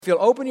If you'll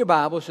open your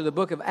Bibles to the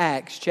book of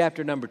Acts,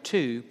 chapter number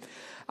 2,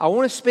 I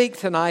want to speak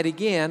tonight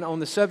again on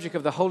the subject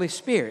of the Holy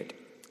Spirit.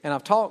 And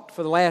I've talked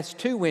for the last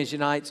 2 Wednesday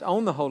nights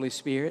on the Holy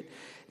Spirit.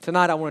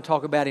 Tonight I want to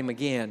talk about Him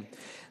again.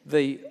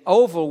 The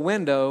oval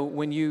window,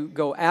 when you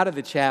go out of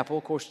the chapel,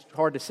 of course, it's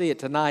hard to see it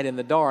tonight in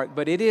the dark,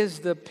 but it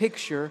is the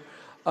picture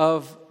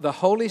of the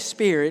Holy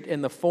Spirit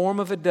in the form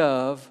of a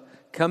dove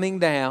coming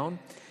down.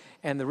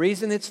 And the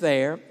reason it's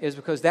there is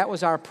because that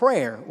was our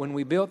prayer when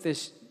we built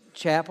this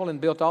chapel and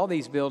built all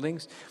these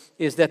buildings,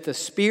 is that the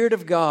Spirit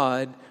of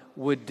God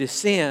would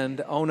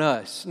descend on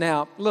us.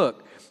 Now,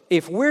 look,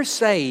 if we're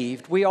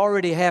saved, we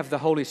already have the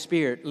Holy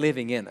Spirit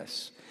living in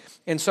us.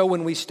 And so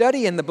when we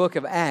study in the book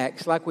of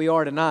Acts, like we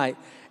are tonight,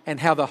 and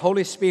how the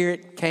Holy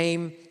Spirit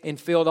came and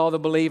filled all the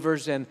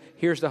believers, and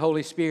here's the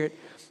Holy Spirit,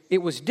 it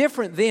was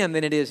different then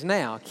than it is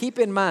now. Keep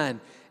in mind,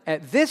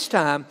 at this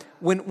time,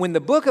 when the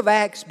book of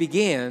Acts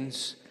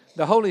begins,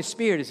 the Holy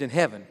Spirit is in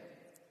heaven.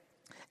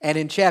 And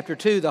in chapter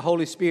 2, the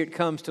Holy Spirit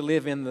comes to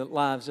live in the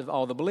lives of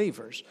all the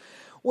believers.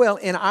 Well,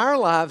 in our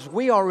lives,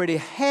 we already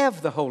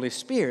have the Holy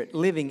Spirit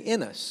living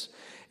in us.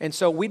 And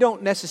so we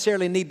don't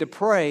necessarily need to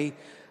pray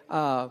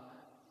to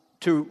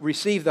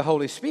receive the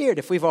Holy Spirit.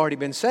 If we've already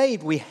been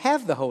saved, we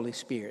have the Holy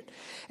Spirit.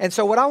 And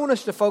so what I want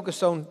us to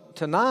focus on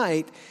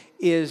tonight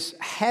is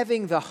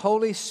having the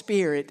Holy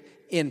Spirit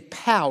in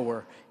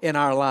power in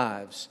our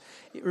lives.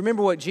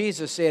 Remember what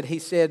Jesus said. He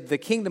said, the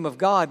kingdom of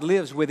God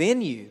lives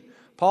within you.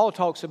 Paul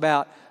talks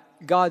about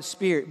God's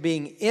Spirit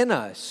being in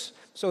us.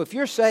 So if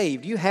you're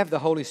saved, you have the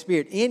Holy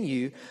Spirit in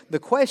you. The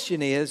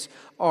question is,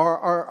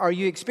 are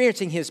you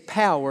experiencing His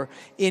power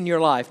in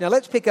your life? Now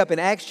let's pick up in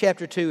Acts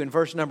chapter 2 and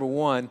verse number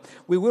 1.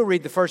 We will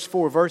read the first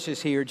 4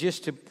 verses here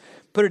just to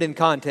put it in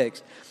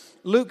context.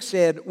 Luke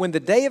said, when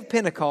the day of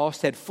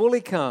Pentecost had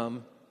fully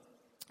come,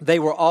 they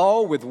were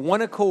all with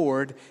one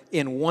accord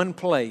in one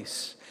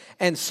place.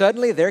 And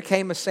suddenly there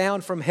came a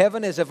sound from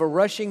heaven as of a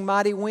rushing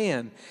mighty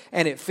wind,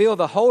 and it filled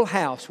the whole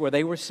house where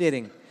they were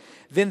sitting.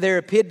 Then there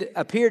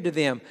appeared to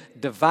them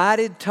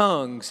divided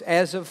tongues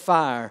as of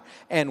fire,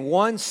 and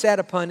one sat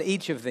upon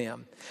each of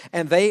them.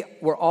 And they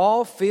were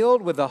all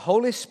filled with the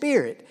Holy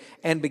Spirit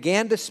and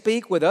began to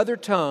speak with other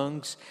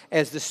tongues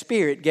as the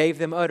Spirit gave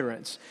them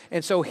utterance.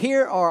 And so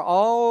here are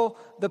all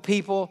the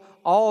people,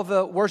 all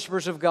the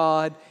worshipers of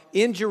God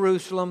in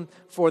Jerusalem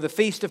for the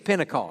Feast of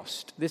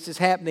Pentecost. This is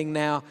happening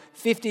now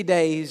 50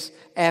 days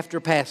after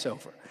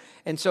Passover.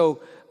 And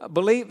so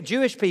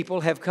Jewish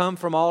people have come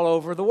from all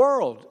over the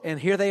world. And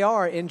here they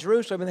are in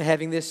Jerusalem and they're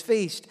having this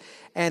feast.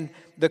 And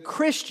the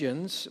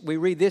Christians, we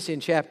read this in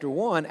chapter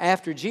 1,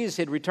 after Jesus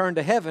had returned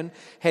to heaven,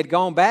 had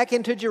gone back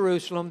into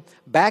Jerusalem,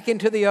 back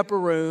into the upper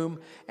room,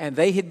 and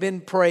they had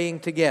been praying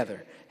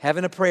together,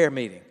 having a prayer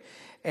meeting.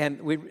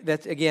 And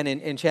that's again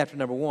in chapter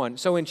number 1.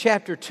 So in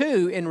chapter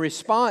 2, in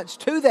response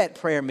to that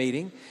prayer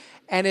meeting,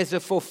 and as a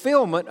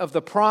fulfillment of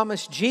the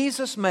promise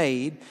Jesus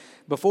made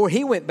before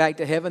He went back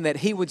to heaven that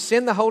He would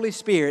send the Holy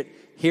Spirit,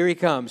 here He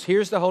comes.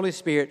 Here's the Holy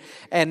Spirit.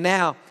 And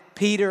now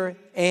Peter,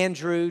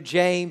 Andrew,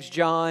 James,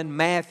 John,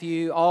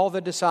 Matthew, all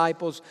the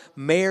disciples,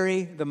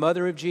 Mary, the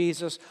mother of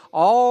Jesus,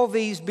 all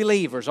these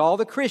believers, all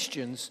the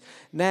Christians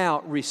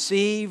now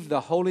receive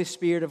the Holy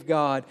Spirit of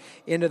God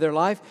into their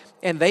life.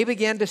 And they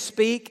began to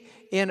speak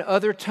in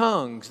other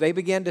tongues. They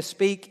began to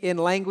speak in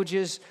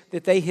languages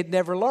that they had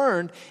never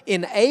learned,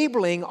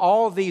 enabling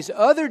all these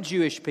other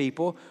Jewish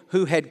people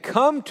who had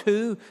come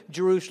to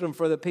Jerusalem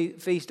for the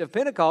Feast of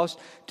Pentecost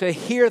to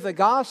hear the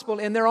gospel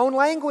in their own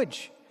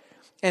language.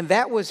 And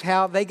that was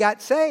how they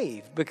got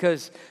saved,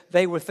 because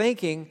they were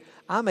thinking,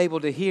 I'm able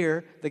to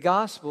hear the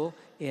gospel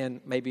in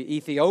maybe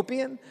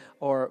Ethiopian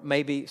or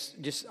maybe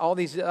just all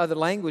these other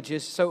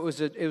languages. So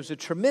it was a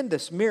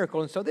tremendous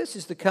miracle. And so this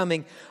is the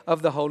coming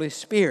of the Holy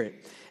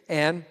Spirit.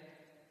 And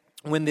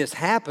when this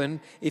happened,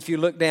 if you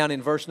look down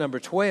in verse number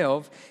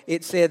 12,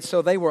 it said,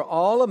 so they were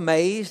all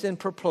amazed and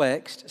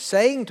perplexed,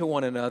 saying to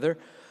one another,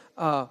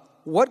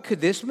 what could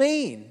this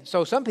mean?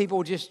 So some people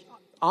were just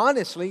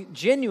honestly,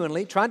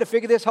 genuinely trying to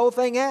figure this whole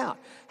thing out.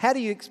 How do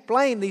you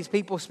explain these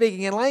people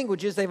speaking in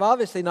languages they've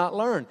obviously not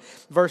learned?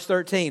 Verse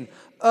 13,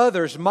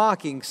 others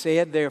mocking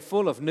said, they're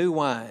full of new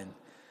wine.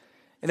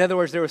 In other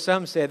words, there were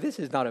some said, this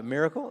is not a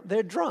miracle,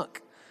 they're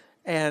drunk.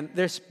 And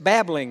they're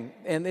babbling,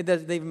 and it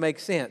doesn't even make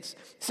sense.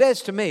 It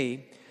says to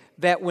me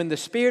that when the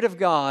Spirit of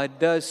God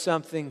does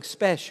something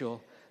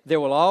special, there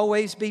will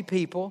always be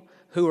people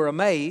who are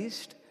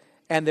amazed,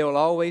 and there will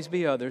always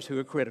be others who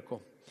are critical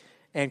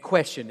and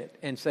question it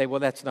and say, well,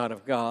 that's not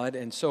of God,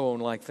 and so on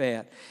like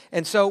that.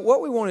 And so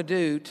what we want to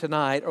do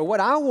tonight, or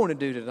what I want to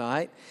do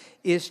tonight,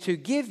 is to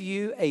give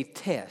you a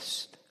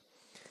test.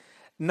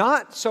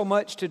 Not so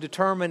much to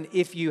determine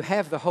if you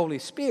have the Holy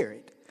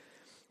Spirit,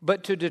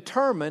 but to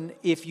determine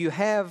if you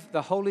have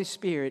the Holy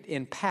Spirit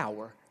in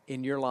power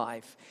in your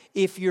life.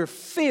 If you're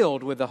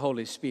filled with the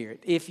Holy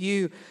Spirit. If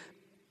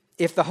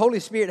the Holy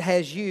Spirit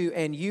has you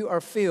and you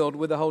are filled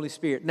with the Holy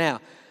Spirit. Now,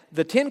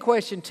 the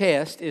 10-question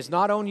test is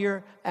not on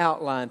your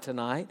outline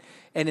tonight.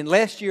 And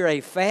unless you're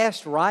a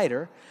fast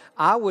writer,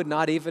 I would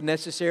not even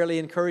necessarily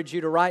encourage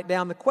you to write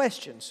down the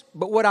questions.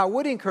 But what I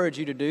would encourage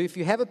you to do, if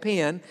you have a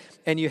pen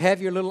and you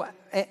have your little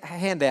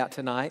handout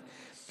tonight,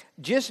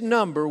 just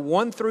number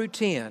 1 through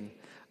 10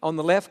 on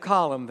the left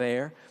column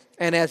there.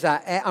 And as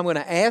I'm going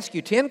to ask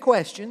you 10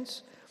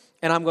 questions,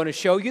 and I'm going to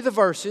show you the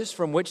verses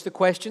from which the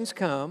questions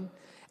come,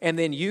 and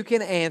then you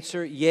can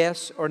answer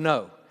yes or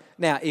no.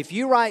 Now, if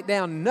you write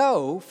down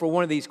no for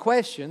one of these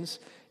questions,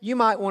 you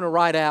might want to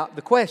write out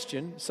the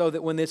question so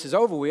that when this is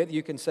over with,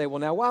 you can say, well,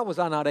 now, why was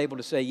I not able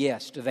to say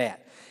yes to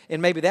that?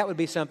 And maybe that would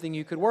be something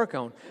you could work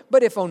on.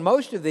 But if on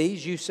most of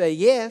these you say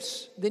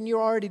yes, then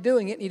you're already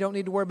doing it and you don't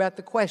need to worry about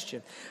the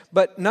question.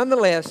 But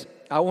nonetheless,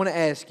 I want to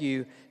ask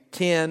you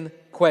 10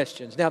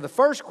 questions. Now, the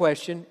first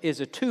question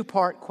is a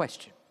two-part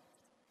question.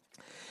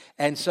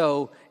 And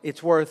so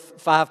it's worth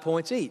 5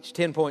 points each,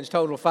 10 points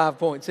total, 5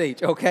 points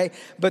each, okay?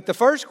 But the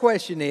first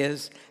question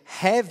is,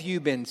 have you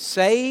been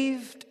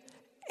saved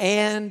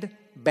and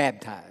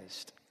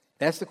baptized?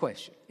 That's the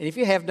question. And if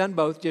you have done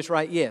both, just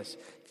write yes.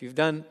 If you've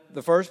done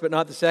the first but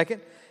not the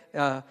second,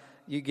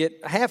 you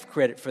get half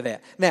credit for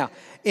that. Now,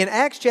 in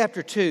Acts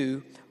chapter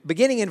 2,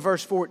 beginning in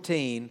verse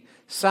 14,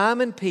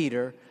 Simon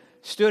Peter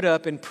stood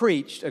up and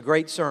preached a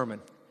great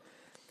sermon.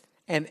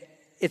 And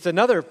it's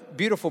another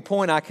beautiful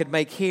point I could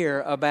make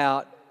here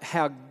about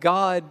how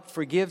God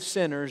forgives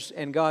sinners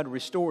and God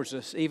restores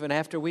us even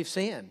after we've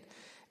sinned.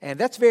 And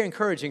that's very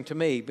encouraging to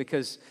me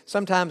because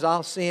sometimes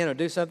I'll sin or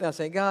do something, I'll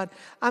say, God,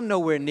 I'm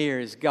nowhere near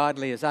as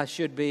godly as I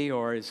should be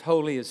or as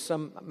holy as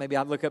maybe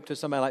I look up to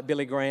somebody like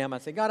Billy Graham. I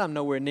say, God, I'm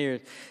nowhere near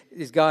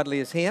as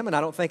godly as him, and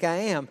I don't think I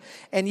am.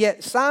 And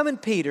yet Simon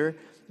Peter,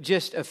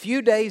 just a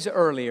few days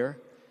earlier,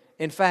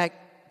 in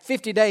fact,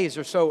 50 days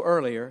or so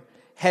earlier,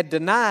 had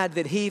denied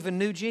that he even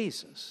knew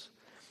Jesus.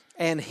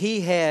 And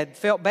he had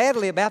felt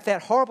badly about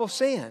that horrible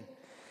sin.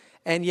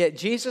 And yet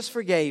Jesus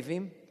forgave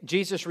him.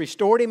 Jesus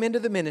restored him into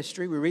the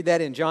ministry. We read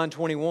that in John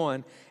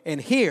 21. And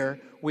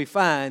here we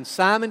find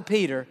Simon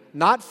Peter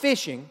not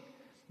fishing,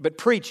 but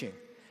preaching,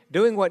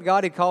 doing what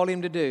God had called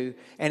him to do.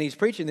 And he's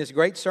preaching this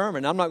great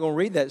sermon. I'm not going to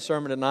read that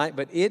sermon tonight,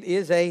 but it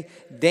is a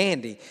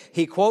dandy.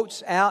 He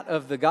quotes out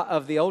of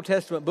the Old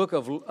Testament book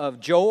of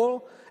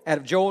Joel, out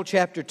of Joel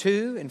chapter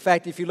 2. In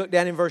fact, if you look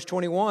down in verse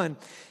 21,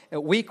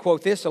 we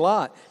quote this a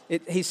lot.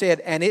 He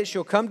said, and it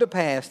shall come to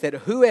pass that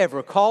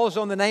whoever calls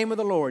on the name of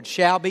the Lord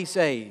shall be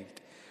saved.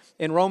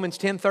 In Romans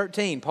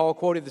 10:13, Paul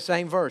quoted the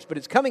same verse, but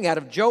it's coming out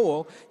of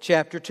Joel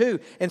chapter 2.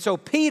 And so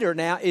Peter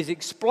now is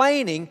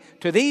explaining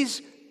to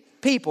these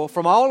people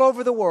from all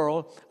over the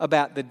world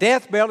about the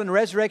death, burial, and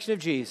resurrection of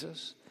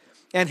Jesus.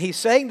 And he's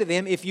saying to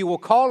them, if you will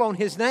call on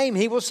his name,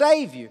 he will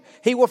save you.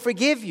 He will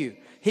forgive you.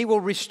 He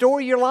will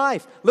restore your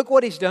life. Look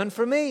what he's done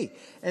for me.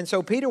 And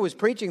so Peter was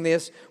preaching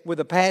this with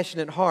a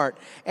passionate heart.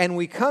 And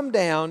we come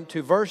down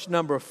to verse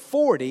number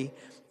 40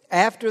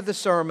 after the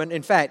sermon.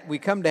 In fact, we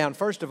come down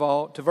first of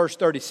all to verse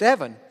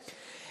 37.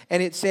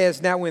 And it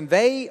says, now when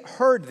they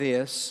heard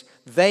this,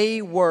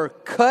 they were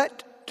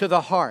cut to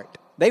the heart.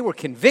 They were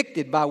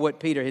convicted by what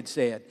Peter had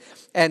said.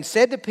 And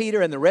said to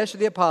Peter and the rest of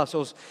the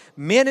apostles,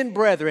 men and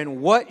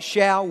brethren, what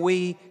shall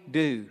we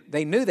do?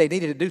 They knew they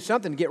needed to do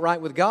something to get right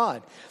with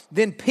God.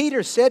 Then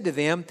Peter said to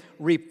them,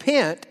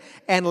 repent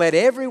and let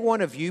every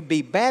one of you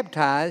be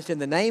baptized in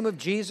the name of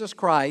Jesus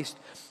Christ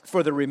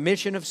for the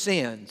remission of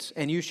sins,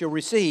 and you shall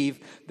receive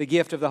the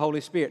gift of the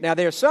Holy Spirit. Now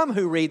there are some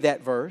who read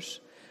that verse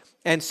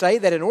and say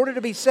that in order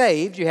to be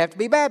saved, you have to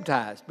be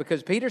baptized.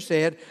 Because Peter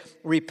said,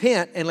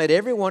 repent and let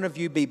every one of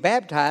you be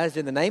baptized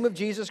in the name of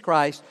Jesus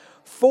Christ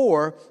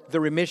for the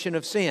remission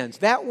of sins.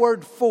 That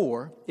word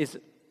for is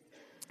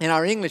in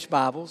our English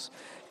Bibles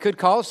could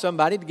cause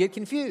somebody to get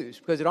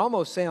confused because it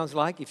almost sounds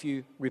like if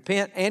you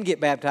repent and get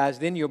baptized,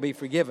 then you'll be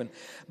forgiven.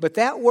 But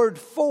that word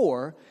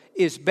for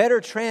is better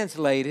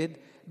translated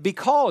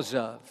because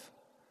of.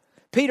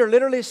 Peter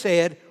literally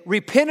said,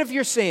 repent of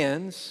your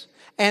sins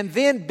and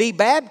then be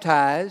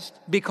baptized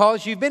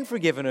because you've been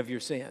forgiven of your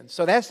sins.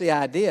 So that's the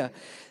idea.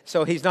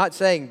 So he's not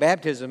saying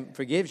baptism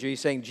forgives you. He's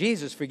saying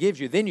Jesus forgives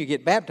you. Then you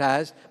get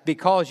baptized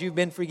because you've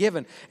been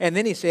forgiven. And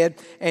then he said,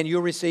 and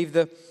you'll receive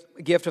the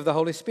gift of the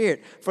Holy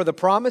Spirit. For the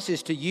promise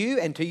is to you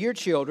and to your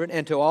children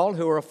and to all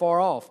who are afar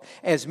off,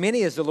 as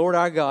many as the Lord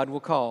our God will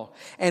call.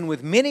 And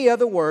with many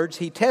other words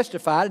he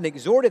testified and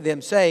exhorted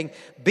them, saying,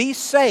 be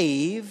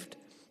saved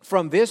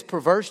from this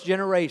perverse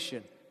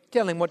generation.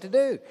 Tell him what to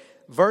do.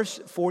 Verse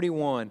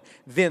 41,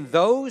 then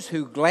those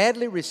who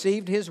gladly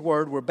received his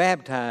word were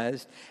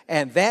baptized,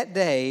 and that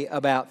day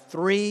about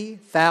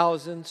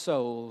 3,000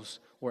 souls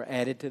were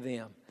added to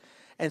them.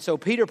 And so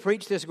Peter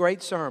preached this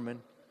great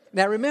sermon.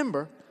 Now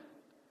remember,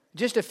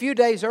 just a few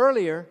days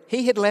earlier,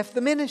 he had left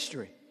the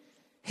ministry.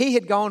 He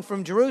had gone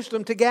from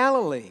Jerusalem to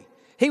Galilee.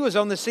 He was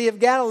on the Sea of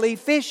Galilee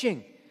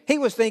fishing. He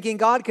was thinking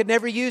God could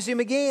never use him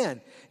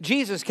again.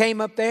 Jesus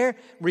came up there,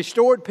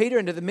 restored Peter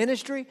into the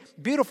ministry.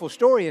 Beautiful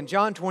story in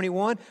John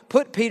 21.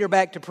 Put Peter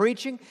back to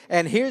preaching.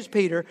 And here's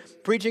Peter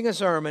preaching a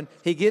sermon.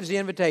 He gives the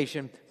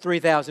invitation.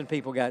 3,000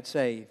 people got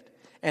saved.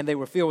 and they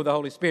were filled with the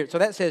Holy Spirit. So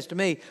that says to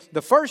me,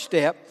 the first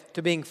step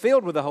to being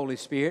filled with the Holy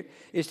Spirit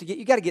is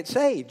you got to get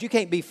saved. You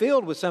can't be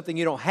filled with something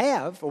you don't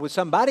have or with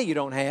somebody you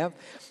don't have.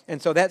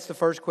 And so that's the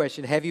first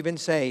question. Have you been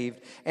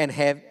saved, and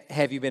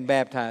have you been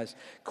baptized?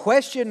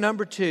 Question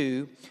number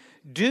 2,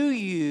 do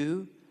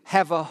you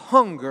have a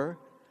hunger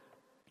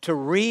to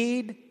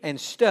read and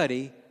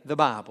study the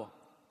Bible?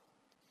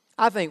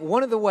 I think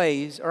one of the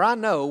ways I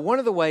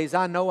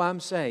know I'm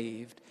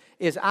saved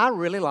is I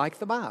really like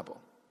the Bible.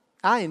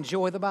 I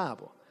enjoy the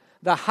Bible.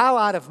 The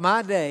highlight of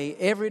my day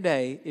every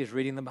day is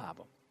reading the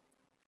Bible.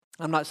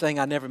 I'm not saying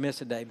I never miss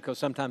a day, because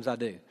sometimes I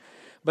do.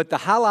 But the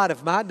highlight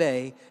of my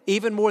day,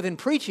 even more than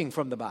preaching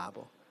from the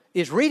Bible,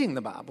 is reading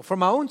the Bible for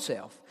my own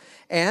self.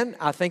 And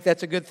I think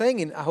that's a good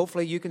thing, and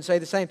hopefully you can say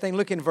the same thing.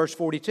 Look in verse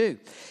 42.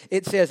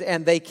 It says,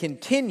 and they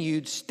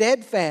continued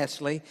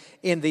steadfastly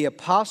in the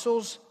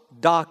apostles'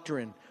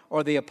 doctrine,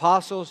 or the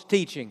apostles'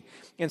 teaching.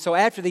 And so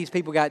after these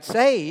people got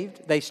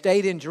saved, they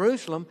stayed in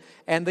Jerusalem,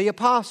 and the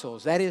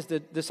apostles, that is the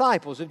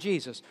disciples of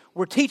Jesus,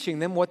 were teaching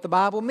them what the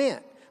Bible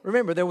meant.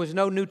 Remember, there was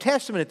no New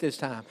Testament at this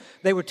time.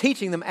 They were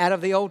teaching them out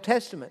of the Old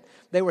Testament.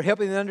 They were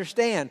helping them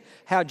understand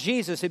how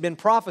Jesus had been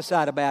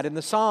prophesied about in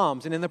the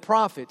Psalms and in the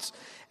prophets.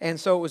 And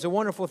so it was a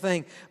wonderful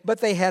thing. But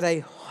they had a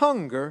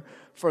hunger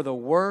for the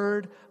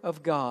Word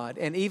of God.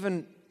 And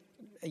even,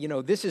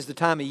 this is the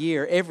time of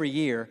year, every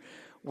year,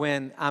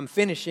 when I'm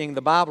finishing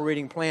the Bible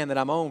reading plan that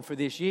I'm on for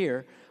this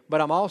year,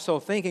 but I'm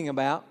also thinking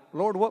about,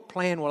 Lord, what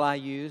plan will I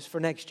use for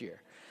next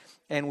year?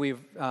 And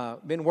we've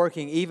been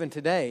working even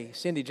today,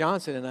 Cindy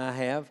Johnson and I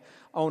have,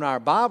 on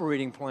our Bible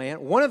reading plan,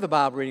 one of the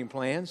Bible reading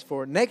plans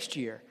for next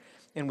year.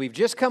 And we've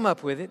just come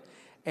up with it,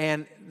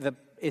 and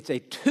it's a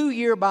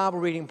 2-year Bible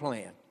reading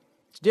plan.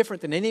 It's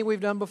different than any we've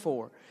done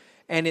before.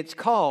 And it's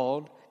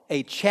called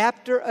a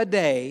chapter a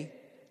day, ...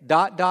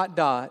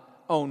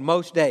 on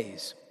most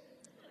days.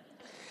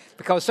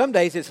 Because some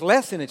days it's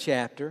less than a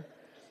chapter,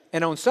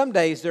 and on some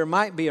days there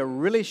might be a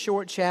really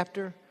short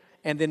chapter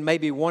and then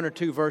maybe 1 or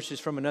 2 verses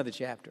from another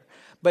chapter.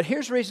 But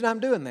here's the reason I'm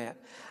doing that.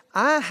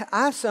 I've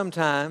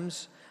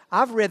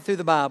read through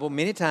the Bible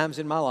many times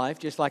in my life,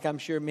 just like I'm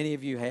sure many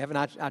of you have, and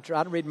I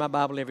try to read my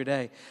Bible every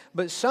day.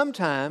 But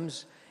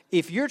sometimes,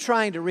 if you're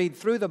trying to read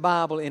through the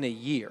Bible in a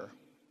year,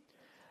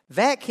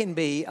 that can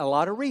be a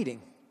lot of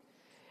reading.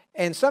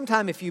 And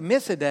sometimes if you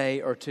miss a day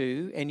or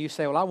two and you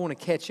say, well, I want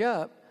to catch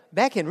up,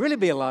 that can really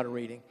be a lot of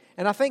reading.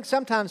 And I think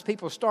sometimes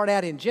people start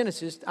out in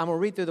Genesis, I'm going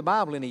to read through the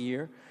Bible in a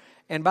year,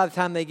 and by the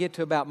time they get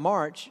to about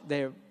March,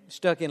 they're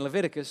stuck in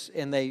Leviticus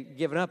and they've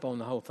given up on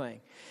the whole thing.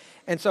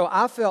 And so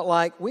I felt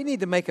like we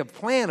need to make a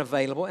plan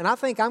available, and I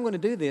think I'm going to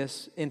do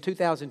this in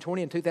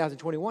 2020 and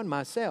 2021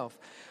 myself,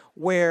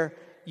 where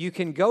you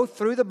can go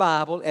through the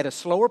Bible at a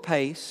slower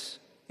pace.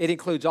 It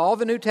includes all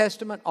the New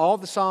Testament, all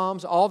the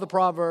Psalms, all the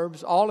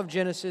Proverbs, all of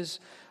Genesis.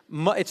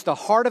 It's the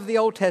heart of the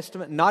Old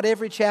Testament, not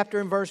every chapter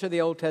and verse of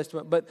the Old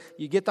Testament, but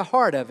you get the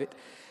heart of it.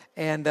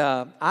 And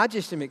I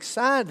just am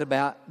excited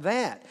about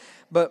that.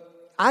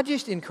 But I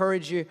just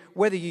encourage you,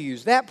 whether you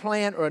use that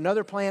plan or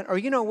another plan, or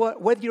you know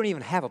what, whether you don't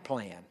even have a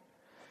plan.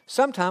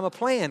 Sometimes a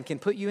plan can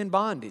put you in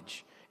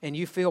bondage, and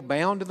you feel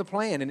bound to the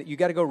plan, and you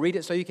got to go read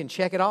it so you can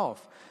check it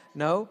off.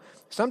 No,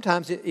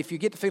 sometimes if you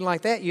get to feeling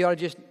like that, you ought to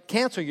just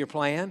cancel your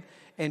plan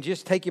and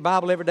just take your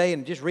Bible every day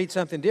and just read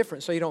something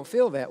different so you don't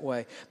feel that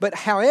way. But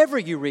however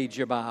you read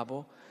your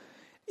Bible,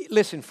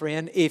 listen,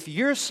 friend, if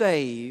you're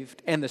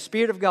saved and the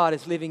Spirit of God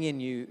is living in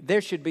you,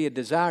 there should be a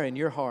desire in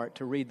your heart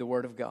to read the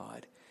Word of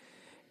God.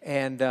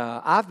 And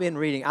I've been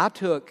reading. I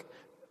took,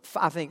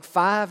 I think,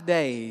 5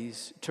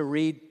 days to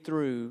read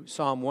through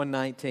Psalm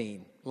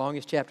 119,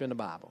 longest chapter in the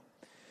Bible.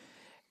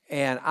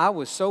 And I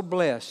was so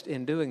blessed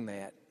in doing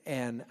that.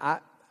 And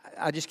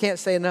I just can't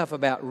say enough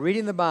about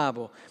reading the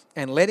Bible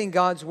and letting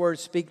God's Word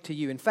speak to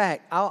you. In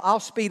fact, I'll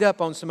speed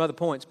up on some other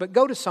points, but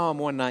go to Psalm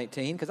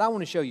 119, because I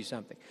want to show you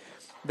something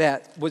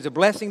that was a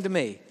blessing to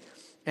me.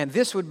 And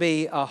this would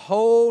be a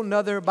whole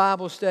nother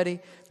Bible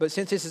study, but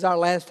since this is our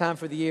last time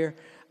for the year,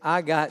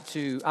 I've got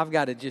to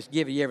just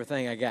give you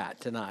everything I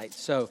got tonight.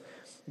 So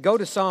go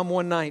to Psalm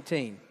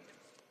 119.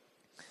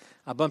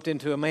 I bumped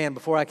into a man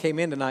before I came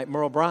in tonight,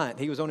 Merle Bryant.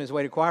 He was on his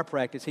way to choir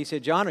practice. He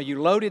said, John, are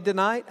you loaded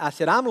tonight? I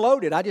said, I'm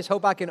loaded. I just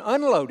hope I can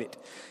unload it,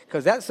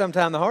 because that's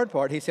sometimes the hard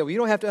part. He said, well, you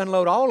don't have to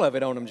unload all of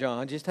it on them,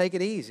 John. Just take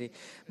it easy.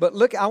 But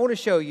look, I want to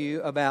show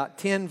you about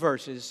 10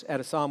 verses out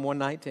of Psalm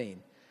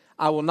 119.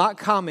 I will not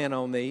comment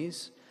on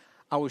these.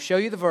 I will show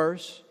you the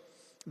verse.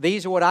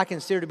 These are what I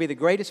consider to be the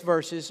greatest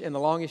verses in the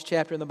longest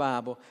chapter in the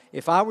Bible.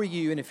 If I were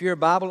you, and if you're a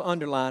Bible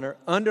underliner,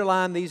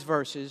 underline these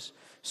verses,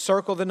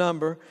 circle the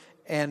number,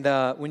 and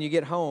when you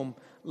get home,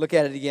 look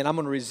at it again. I'm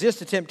going to resist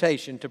the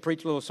temptation to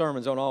preach little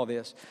sermons on all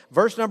this.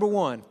 Verse number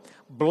 1,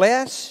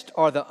 blessed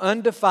are the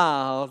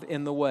undefiled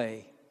in the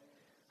way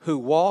who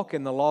walk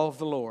in the law of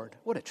the Lord.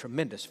 What a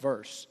tremendous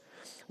verse.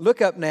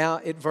 Look up now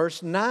at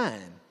verse 9.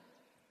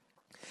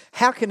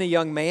 How can a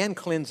young man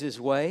cleanse his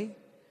way?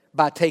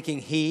 By taking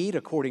heed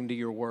according to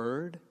your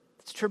word.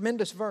 It's a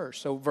tremendous verse.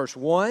 So verse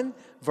 1,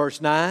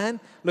 verse 9,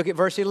 look at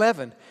verse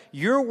 11.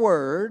 Your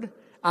word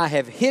I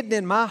have hidden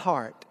in my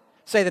heart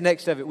Say the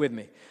next of it with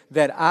me.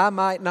 That I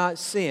might not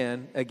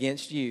sin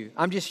against you.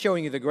 I'm just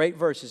showing you the great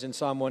verses in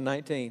Psalm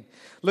 119.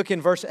 Look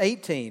in verse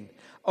 18.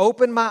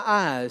 Open my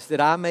eyes that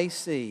I may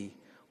see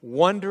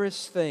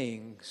wondrous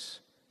things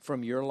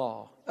from your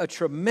law. A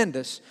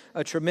tremendous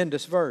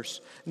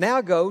verse.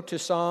 Now go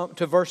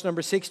to verse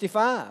number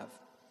 65.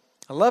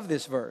 I love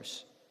this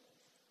verse.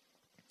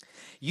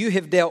 You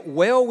have dealt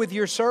well with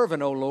your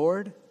servant, O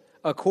Lord,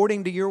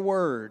 according to your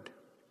word.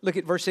 Look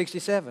at verse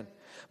 67.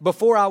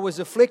 Before I was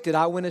afflicted,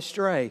 I went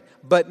astray,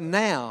 but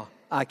now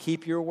I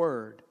keep your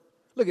word.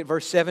 Look at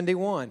verse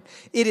 71.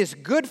 It is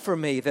good for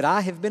me that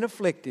I have been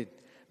afflicted,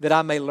 that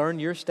I may learn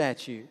your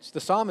statutes.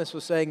 The psalmist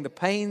was saying the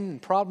pain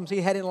and problems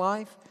he had in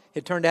life,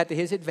 it turned out to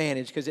his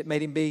advantage because it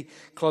made him be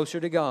closer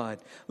to God.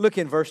 Look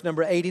in verse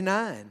number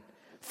 89.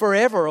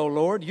 Forever, O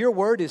Lord, your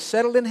word is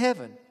settled in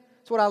heaven.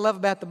 That's what I love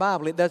about the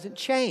Bible. It doesn't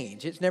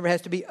change. It never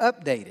has to be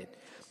updated.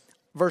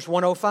 Verse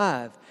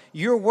 105.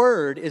 Your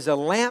word is a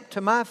lamp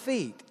to my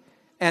feet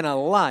and a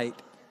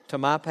light to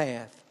my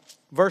path.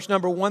 Verse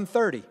number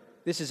 130.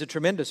 This is a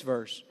tremendous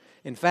verse.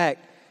 In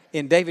fact,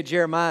 in David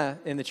Jeremiah,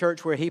 in the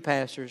church where he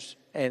pastors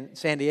in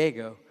San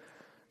Diego,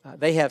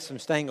 they have some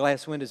stained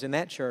glass windows in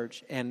that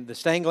church. And the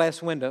stained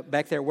glass window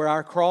back there where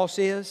our cross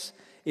is,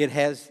 it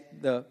has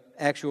the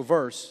actual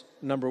verse,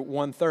 number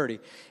 130.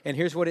 And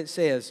here's what it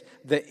says.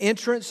 The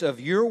entrance of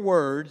your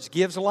words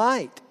gives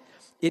light.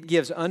 It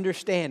gives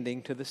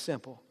understanding to the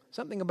simple.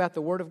 Something about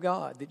the Word of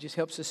God that just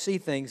helps us see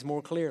things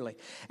more clearly.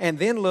 And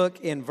then look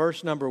in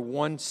verse number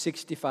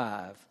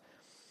 165.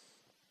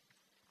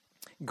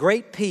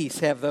 Great peace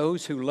have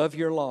those who love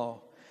your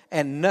law,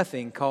 and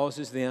nothing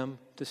causes them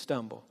to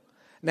stumble.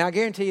 Now, I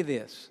guarantee you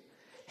this.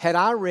 Had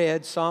I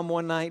read Psalm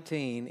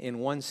 119 in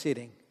one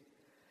sitting,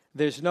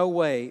 there's no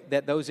way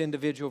that those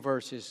individual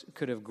verses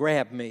could have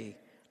grabbed me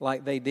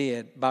like they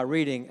did by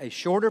reading a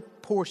shorter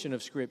portion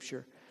of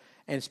Scripture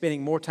and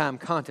spending more time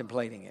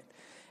contemplating it.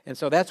 And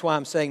so that's why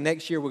I'm saying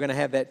next year we're going to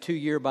have that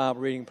 2-year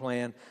Bible reading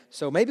plan.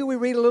 So maybe we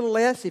read a little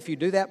less if you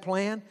do that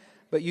plan,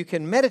 but you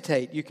can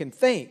meditate, you can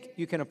think,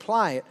 you can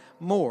apply it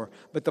more.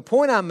 But the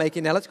point I'm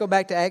making, now let's go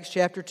back to Acts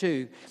chapter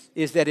 2,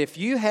 is that if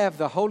you have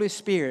the Holy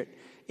Spirit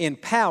in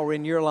power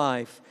in your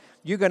life,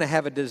 you're going to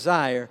have a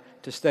desire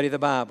to study the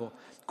Bible.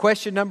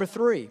 Question number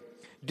 3,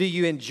 do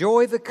you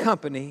enjoy the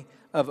company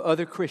of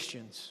other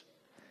Christians?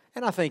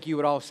 And I think you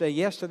would all say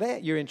yes to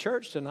that. You're in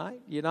church tonight.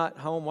 You're not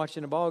home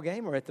watching a ball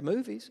game or at the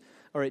movies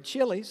or at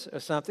Chili's or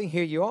something.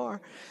 Here you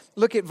are.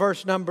 Look at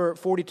verse number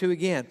 42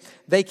 again.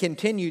 They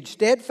continued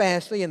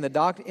steadfastly in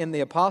the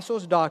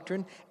apostles'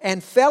 doctrine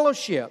and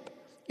fellowship,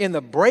 in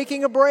the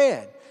breaking of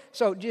bread.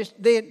 So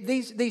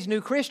these new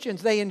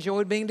Christians, they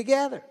enjoyed being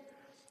together.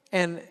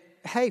 And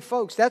hey,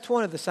 folks, that's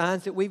one of the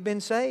signs that we've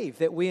been saved,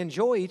 that we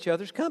enjoy each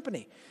other's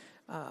company.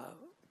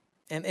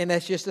 And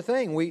that's just the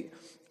thing.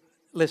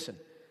 Listen,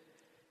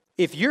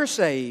 if you're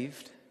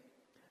saved,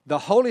 the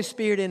Holy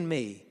Spirit in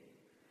me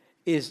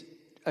is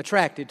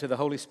attracted to the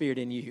Holy Spirit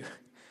in you.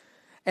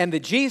 And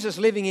the Jesus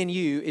living in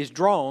you is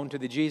drawn to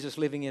the Jesus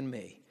living in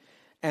me.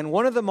 And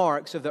one of the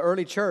marks of the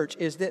early church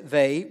is that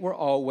they were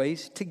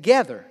always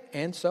together.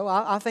 And so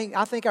I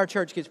think our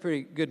church gets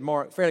fairly good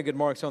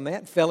marks on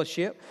that.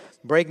 Fellowship,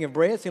 breaking of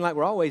bread. Seems like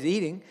we're always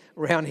eating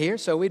around here,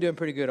 so we're doing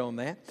pretty good on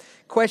that.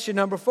 Question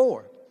number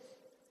 4.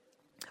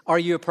 Are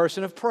you a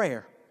person of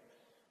prayer?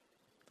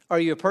 Are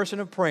you a person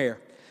of prayer?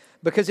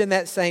 Because in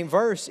that same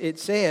verse it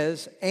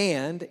says,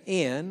 and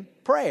in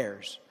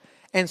prayers.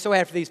 And so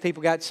after these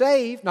people got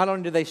saved, not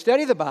only did they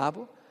study the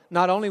Bible,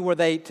 not only were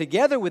they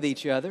together with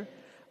each other,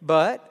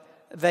 but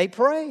they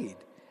prayed.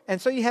 And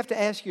so you have to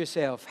ask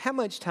yourself, how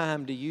much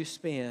time do you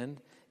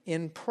spend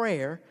in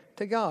prayer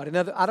to God?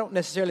 I don't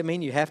necessarily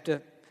mean you have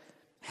to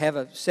have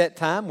a set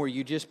time where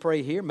you just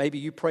pray here. Maybe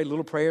you pray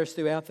little prayers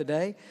throughout the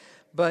day.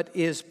 But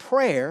is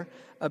prayer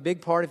a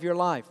big part of your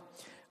life?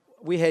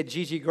 We had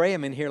Gigi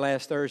Graham in here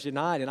last Thursday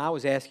night, and I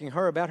was asking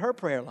her about her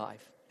prayer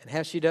life and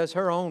how she does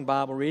her own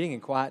Bible reading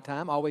and quiet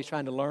time, always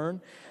trying to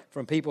learn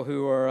from people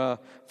who are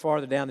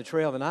farther down the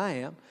trail than I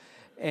am.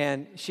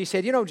 And she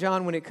said,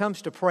 John, when it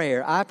comes to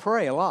prayer, I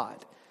pray a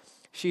lot.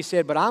 She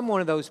said, but I'm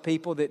one of those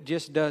people that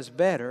just does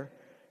better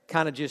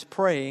kind of just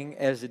praying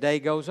as the day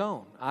goes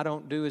on. I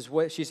don't do as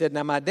well. She said,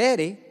 now my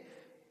daddy,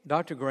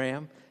 Dr.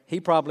 Graham, he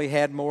probably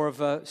had more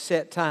of a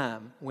set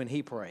time when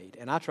he prayed.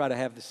 And I try to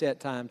have the set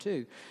time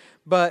too.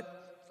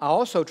 But I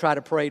also try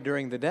to pray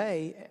during the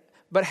day.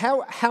 But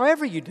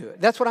however you do it,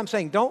 that's what I'm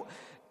saying.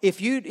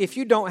 If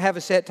you don't have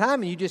a set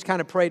time and you just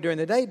kind of pray during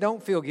the day,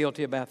 don't feel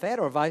guilty about that,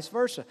 or vice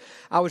versa.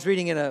 I was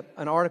reading in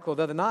an article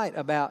the other night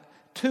about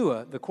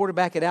Tua, the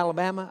quarterback at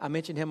Alabama. I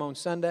mentioned him on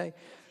Sunday,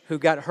 who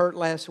got hurt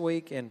last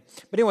week.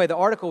 But anyway, the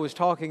article was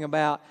talking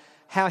about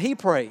how he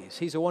prays.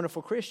 He's a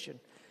wonderful Christian.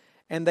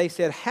 And they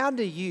said, how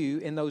do you,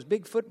 in those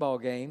big football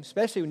games,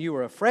 especially when you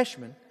were a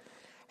freshman,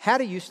 how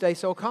do you stay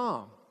so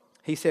calm?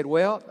 He said,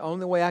 well, the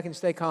only way I can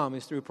stay calm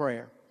is through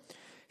prayer.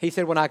 He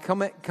said, when I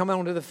come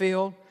onto the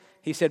field,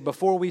 he said,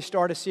 before we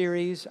start a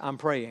series, I'm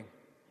praying.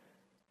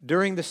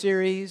 During the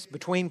series,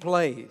 between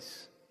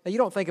plays. Now, you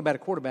don't think about a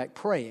quarterback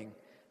praying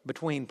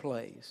between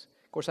plays,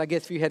 Of course, I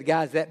guess if you had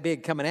guys that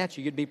big coming at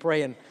you, you'd be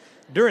praying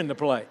during the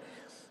play.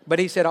 But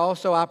he said,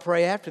 also, I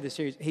pray after the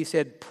series. He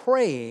said,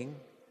 praying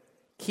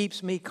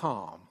keeps me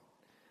calm.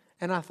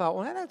 And I thought,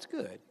 well, that's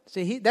good.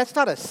 See, that's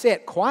not a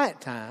set quiet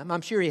time.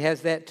 I'm sure he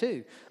has that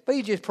too. But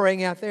he's just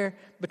praying out there.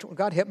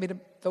 God, help me to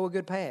throw a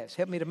good pass.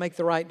 Help me to make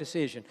the right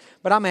decision.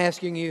 But I'm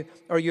asking you,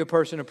 are you a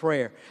person of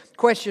prayer?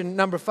 Question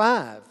number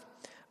 5.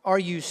 Are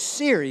you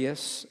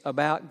serious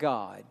about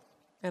God?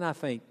 And I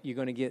think you're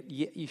going to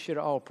you should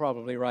all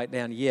probably write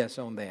down yes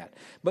on that.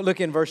 But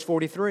look in verse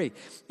 43.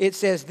 It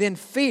says, then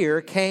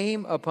fear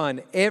came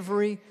upon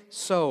every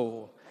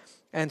soul.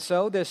 And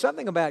so there's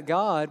something about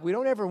God. We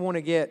don't ever want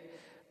to get,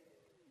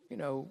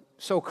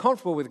 so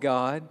comfortable with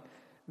God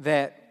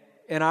that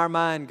in our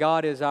mind,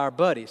 God is our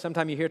buddy.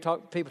 Sometimes you hear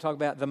people talk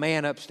about the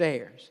man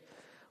upstairs.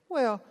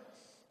 Well,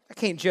 I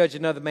can't judge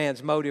another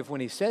man's motive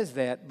when he says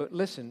that, but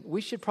listen, we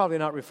should probably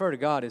not refer to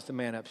God as the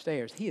man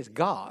upstairs. He is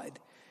God.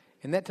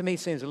 And that to me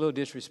seems a little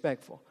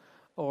disrespectful.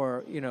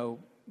 Or,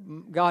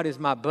 God is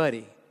my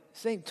buddy.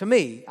 See, to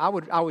me, I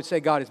would say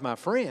God is my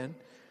friend,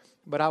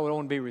 but I would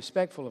want to be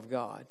respectful of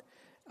God.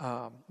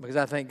 Because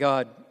I think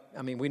God,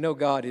 we know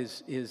God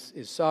is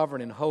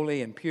sovereign and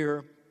holy and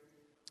pure.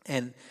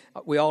 And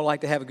we all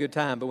like to have a good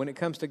time. But when it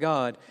comes to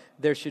God,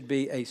 there should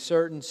be a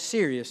certain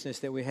seriousness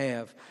that we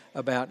have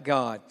about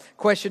God.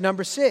 Question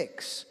number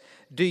 6.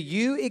 Do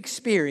you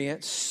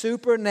experience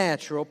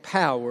supernatural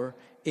power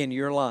in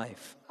your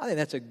life? I think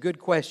that's a good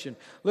question.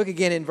 Look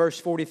again in verse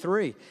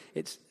 43.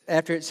 It's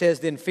after it says,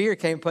 then fear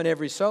came upon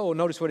every soul.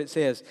 Notice what it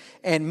says.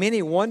 And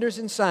many wonders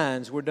and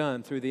signs were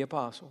done through the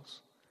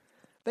apostles.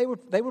 They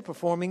were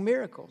performing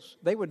miracles.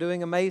 They were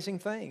doing amazing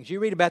things. You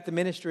read about the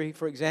ministry,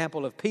 for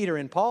example, of Peter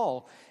and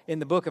Paul in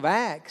the book of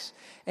Acts,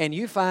 and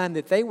you find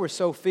that they were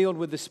so filled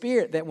with the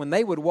Spirit that when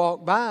they would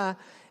walk by,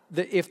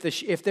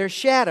 if their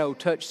shadow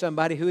touched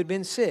somebody who had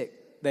been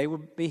sick, they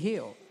would be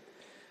healed.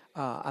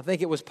 I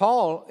think it was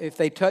Paul, if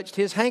they touched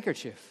his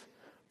handkerchief,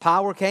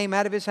 power came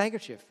out of his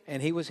handkerchief, and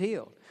he was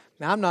healed.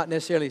 Now, I'm not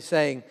necessarily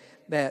saying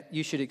that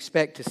you should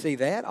expect to see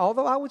that.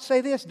 Although I would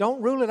say this,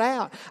 don't rule it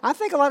out. I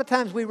think a lot of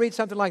times we read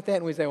something like that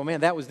and we say, well,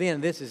 man, that was then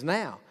and this is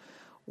now.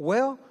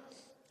 Well,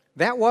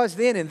 that was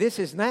then and this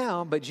is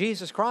now, but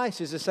Jesus Christ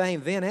is the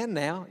same then and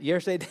now,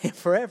 yesterday, today, and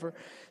forever.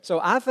 So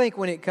I think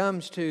when it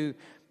comes to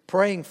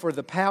praying for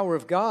the power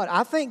of God,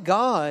 I think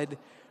God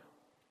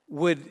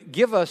would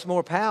give us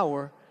more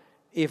power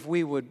if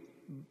we would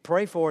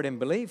pray for it and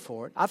believe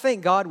for it. I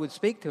think God would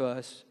speak to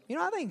us.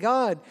 I think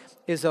God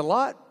is a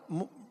lot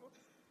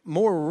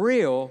more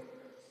real,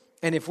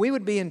 and if we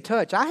would be in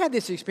touch. I had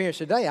this experience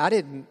today.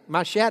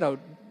 My shadow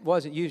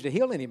wasn't used to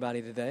heal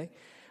anybody today,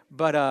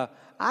 but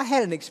I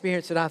had an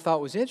experience that I thought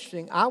was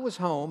interesting. I was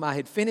home. I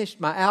had finished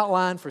my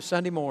outline for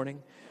Sunday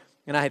morning,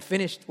 and I had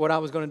finished what I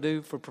was going to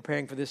do for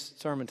preparing for this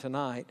sermon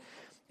tonight,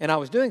 and I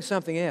was doing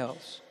something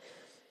else,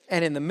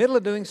 and in the middle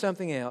of doing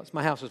something else,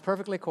 my house was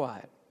perfectly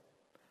quiet.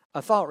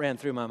 A thought ran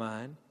through my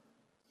mind,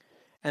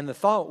 and the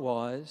thought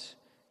was,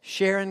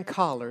 Sharon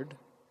Collard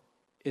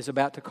is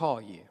about to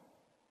call you.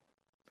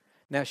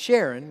 Now,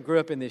 Sharon grew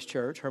up in this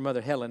church. Her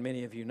mother, Helen,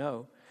 many of you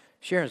know.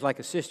 Sharon's like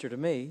a sister to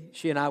me.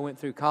 She and I went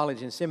through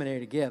college and seminary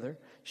together.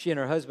 She and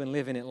her husband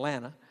live in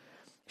Atlanta.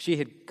 She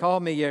had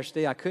called me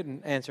yesterday. I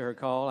couldn't answer her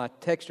call. I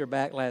texted her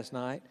back last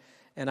night,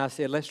 and I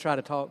said, let's try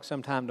to talk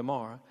sometime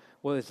tomorrow.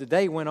 Well, as the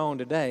day went on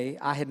today,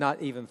 I had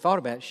not even thought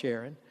about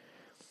Sharon.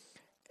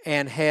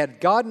 And had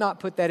God not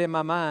put that in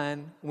my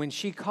mind, when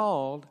she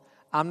called,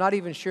 I'm not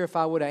even sure if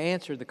I would have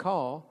answered the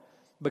call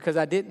because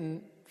I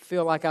didn't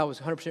feel like I was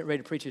 100%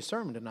 ready to preach his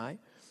sermon tonight.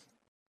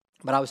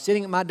 But I was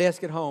sitting at my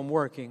desk at home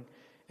working,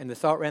 and the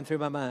thought ran through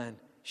my mind,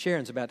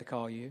 Sharon's about to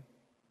call you.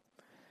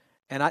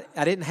 And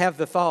I didn't have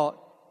the thought,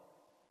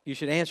 you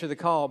should answer the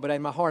call, but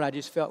in my heart I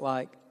just felt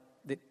like,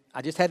 that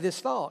I just had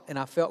this thought, and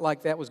I felt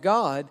like that was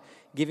God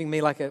giving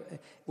me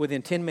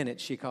within 10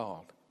 minutes she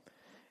called.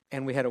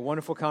 And we had a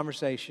wonderful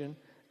conversation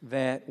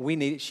that we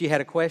needed. She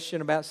had a question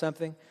about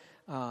something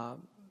that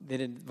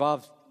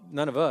involved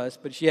none of us,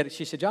 but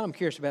she said, John, I'm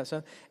curious about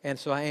something. And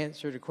so I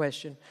answered her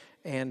question.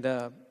 And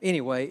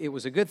anyway, it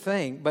was a good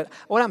thing. But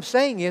what I'm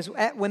saying is,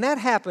 when that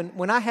happened,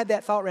 when I had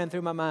that thought ran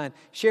through my mind,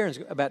 Sharon's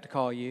about to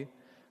call you,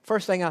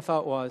 first thing I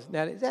thought was,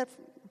 now,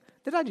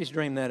 did I just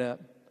dream that up?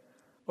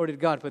 Or did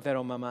God put that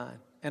on my mind?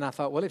 And I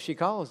thought, well, if she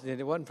calls, then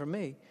it wasn't for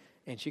me.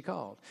 And she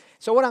called.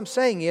 So what I'm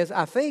saying is,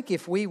 I think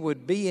if we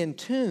would be in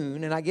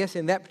tune, and I guess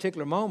in that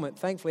particular moment,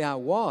 thankfully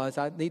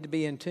I need to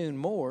be in tune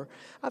more,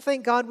 I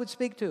think God would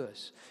speak to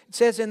us. It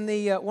says in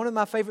one of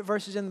my favorite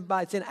verses in the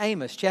Bible, it's in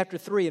Amos chapter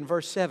 3 and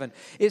verse 7.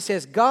 It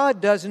says,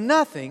 God does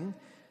nothing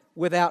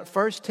without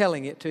first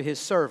telling it to his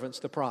servants,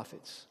 the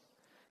prophets.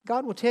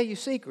 God will tell you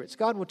secrets.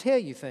 God will tell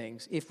you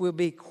things if we'll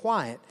be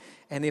quiet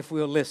and if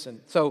we'll listen.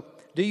 So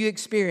do you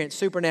experience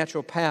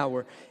supernatural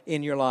power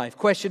in your life?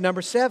 Question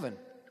number 7.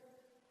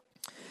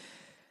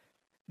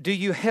 Do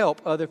you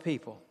help other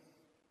people?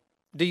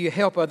 Do you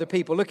help other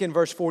people? Look in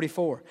verse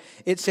 44.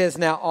 It says,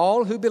 now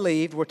all who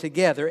believed were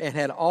together and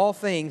had all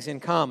things in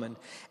common,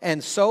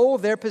 and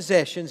sold their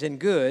possessions and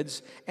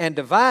goods, and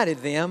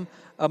divided them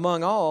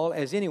among all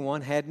as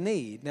anyone had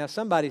need. Now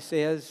somebody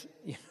says,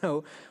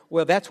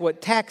 well, that's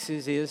what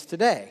taxes is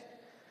today.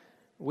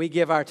 We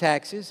give our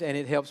taxes and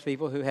it helps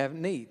people who have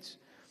needs.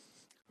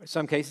 In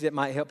some cases it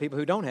might help people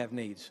who don't have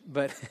needs.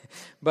 But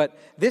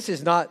this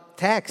is not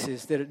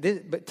taxes,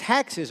 but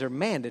taxes are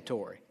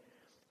mandatory.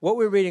 What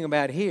we're reading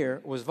about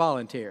here was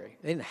voluntary.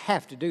 They didn't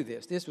have to do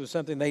this. This was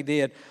something they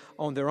did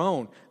on their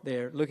own.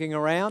 They're looking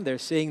around. They're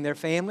seeing their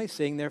family,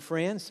 seeing their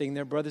friends, seeing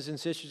their brothers and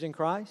sisters in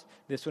Christ.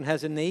 This one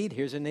has a need.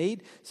 Here's a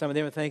need. Some of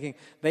them are thinking,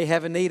 they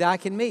have a need I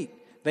can meet.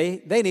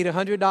 They need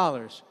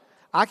 $100.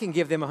 I can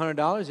give them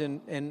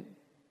 $100 and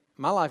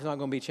my life's not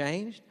going to be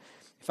changed.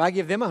 If I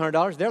give them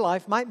 $100, their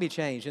life might be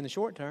changed in the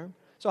short term.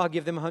 So I'll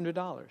give them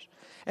 $100.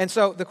 And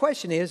so the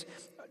question is,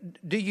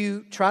 do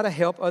you try to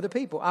help other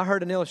people? I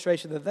heard an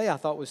illustration the other day I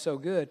thought was so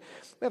good.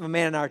 We have a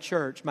man in our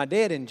church. My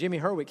dad and Jimmy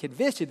Herwick had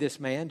visited this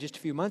man just a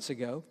few months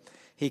ago.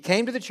 He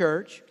came to the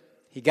church.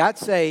 He got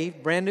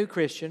saved, brand new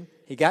Christian.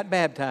 He got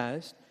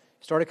baptized,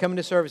 started coming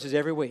to services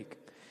every week.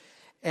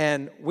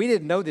 And we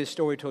didn't know this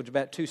story until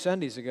about 2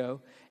 Sundays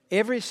ago.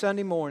 Every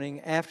Sunday morning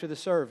after the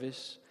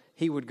service,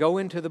 he would go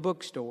into the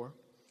bookstore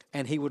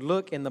and he would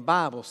look in the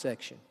Bible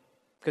section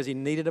because he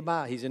needed a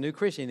Bible. He's a new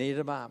Christian. He needed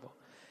a Bible.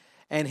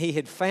 And he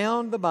had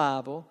found the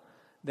Bible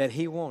that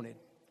he wanted,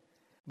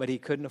 but he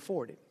couldn't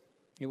afford it.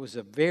 It was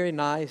a very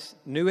nice,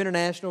 New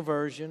International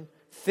Version,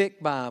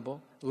 thick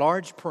Bible,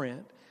 large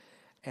print.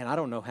 And I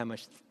don't know how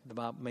much the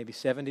Bible, maybe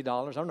 $70.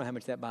 I don't know how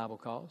much that Bible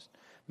cost.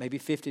 Maybe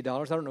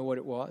 $50. I don't know what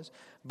it was.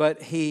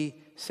 But he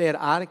said,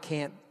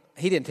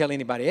 he didn't tell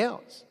anybody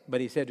else,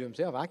 but he said to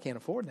himself, I can't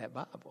afford that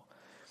Bible.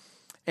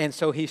 And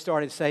so he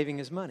started saving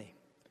his money.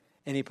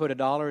 And he put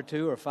 $1 or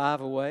 $2 or $5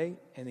 away,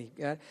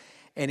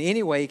 and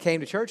anyway, he came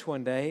to church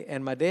one day,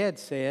 and my dad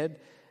said,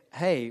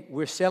 hey,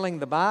 we're selling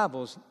the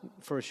Bibles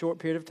for a short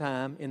period of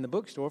time in the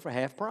bookstore for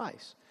half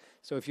price.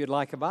 So if you'd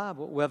like a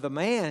Bible. Well, the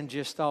man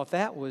just thought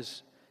that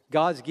was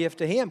God's gift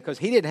to him because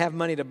he didn't have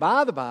money to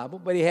buy the Bible,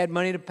 but he had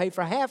money to pay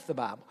for half the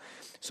Bible.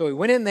 So he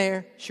went in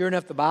there. Sure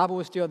enough, the Bible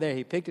was still there.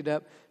 He picked it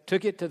up,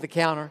 took it to the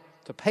counter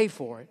to pay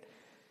for it.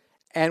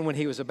 And when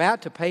he was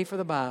about to pay for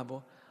the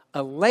Bible,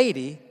 a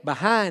lady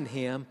behind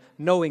him,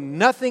 knowing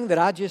nothing that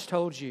I just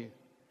told you,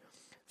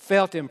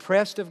 felt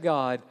impressed of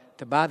God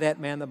to buy that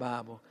man the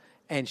Bible,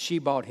 and she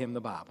bought him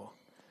the Bible.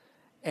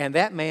 And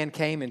that man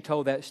came and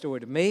told that story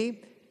to me,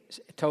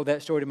 told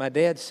that story to my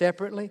dad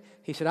separately.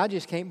 He said, I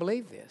just can't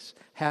believe this,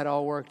 how it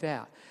all worked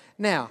out.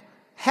 Now,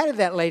 how did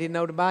that lady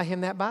know to buy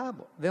him that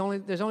Bible?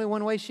 There's only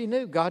one way she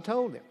knew. God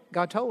told him.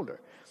 God told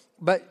her.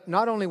 But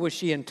not only was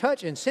she in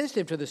touch and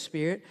sensitive to the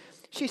Spirit,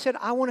 she said,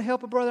 I want to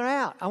help a brother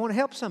out. I want to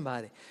help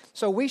somebody.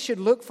 So we should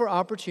look for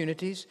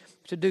opportunities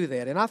to do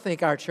that. And I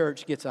think our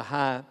church gets a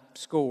high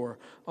score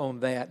on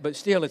that. But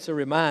still, it's a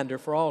reminder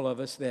for all of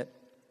us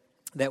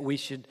that we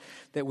should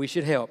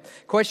help.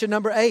 Question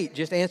number 8,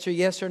 just answer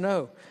yes or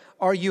no.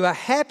 Are you a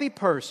happy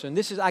person?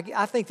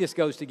 I think this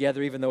goes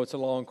together even though it's a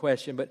long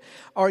question. But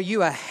are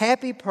you a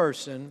happy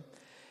person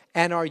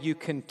and are you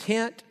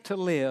content to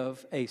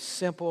live a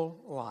simple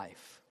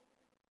life?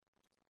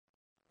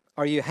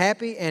 Are you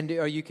happy and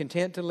are you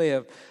content to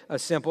live a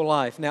simple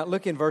life? Now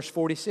look in verse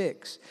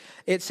 46.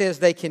 It says,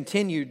 they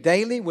continued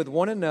daily with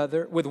one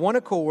another, with one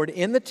accord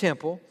in the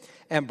temple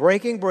and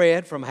breaking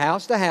bread from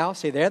house to house.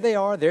 See, there they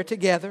are, they're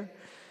together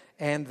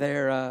and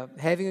they're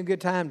having a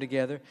good time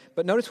together.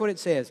 But notice what it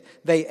says.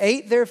 They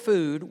ate their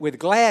food with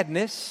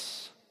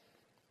gladness.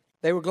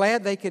 They were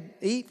glad they could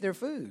eat their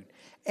food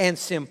and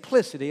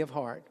simplicity of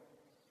heart.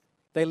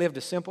 They lived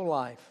a simple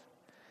life.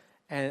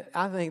 And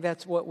I think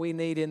that's what we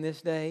need in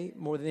this day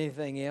more than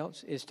anything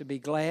else is to be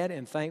glad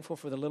and thankful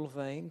for the little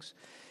things.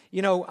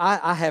 You know,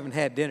 I haven't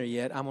had dinner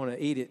yet. I'm going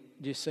to eat it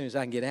just as soon as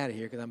I can get out of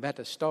here because I'm about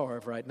to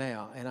starve right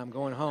now and I'm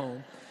going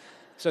home.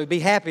 So be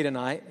happy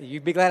tonight.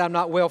 You'd be glad I'm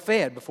not well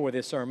fed before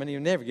this sermon.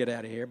 You'll never get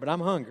out of here, but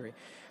I'm hungry.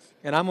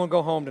 And I'm going to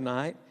go home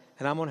tonight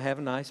and I'm going to have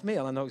a nice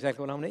meal. I know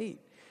exactly what I'm going to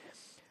eat.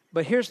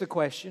 But here's the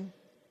question.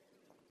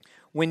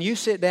 When you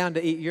sit down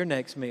to eat your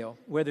next meal,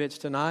 whether it's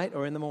tonight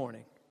or in the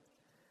morning,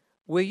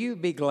 will you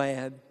be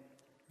glad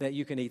that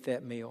you can eat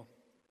that meal?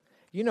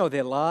 You know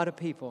there are a lot of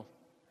people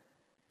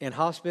in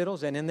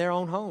hospitals and in their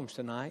own homes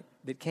tonight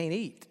that can't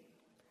eat.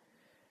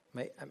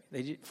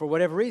 For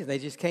whatever reason,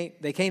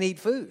 they can't eat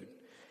food.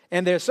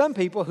 And there are some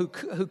people who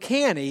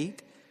can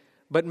eat,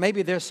 but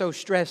maybe they're so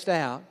stressed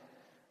out,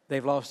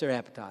 they've lost their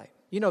appetite.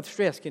 You know,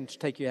 stress can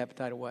take your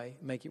appetite away,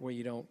 make it where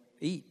you don't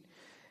eat.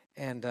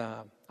 And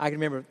I can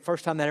remember the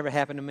first time that ever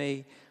happened to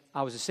me,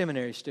 I was a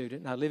seminary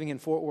student, and I was living in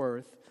Fort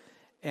Worth,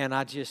 and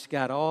I just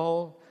got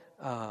all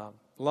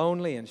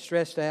lonely and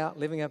stressed out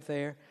living up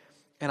there.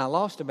 And I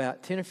lost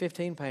about 10 or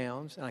 15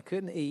 pounds, and I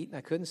couldn't eat, and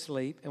I couldn't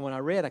sleep. And when I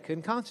read, I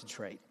couldn't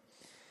concentrate.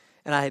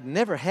 And I had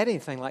never had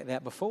anything like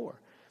that before.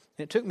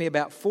 And it took me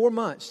about 4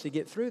 months to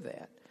get through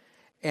that.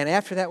 And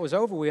after that was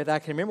over with, I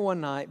can remember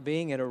one night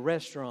being at a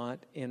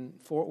restaurant in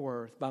Fort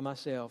Worth by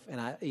myself, and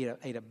I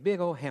ate a big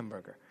old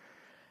hamburger.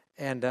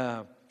 And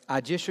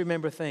I just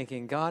remember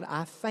thinking, God,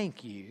 I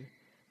thank you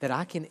that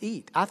I can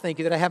eat. I think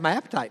that I have my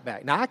appetite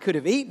back. Now, I could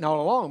have eaten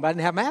all along, but I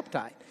didn't have my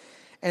appetite.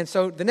 And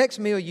so the next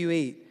meal you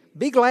eat,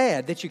 be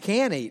glad that you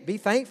can eat. Be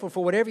thankful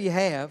for whatever you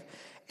have.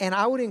 And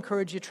I would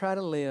encourage you to try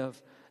to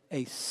live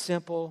a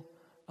simple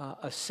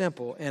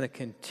and a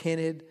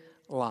contented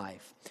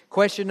life.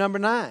 Question number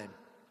 9.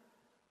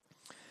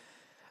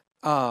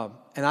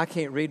 And I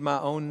can't read my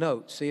own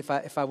notes. See,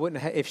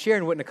 if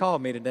Sharon wouldn't have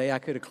called me today, I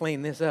could have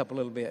cleaned this up a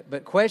little bit.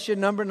 But question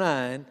number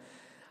 9,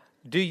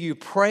 do you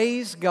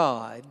praise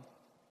God?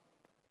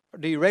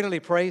 Do you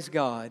regularly praise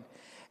God?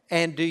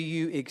 And do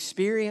you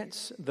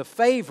experience the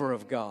favor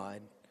of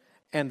God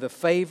and the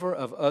favor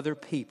of other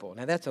people?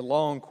 Now, that's a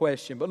long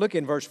question, but look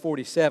in verse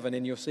 47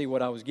 and you'll see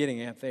what I was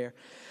getting at there.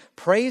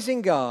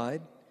 Praising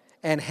God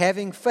and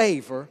having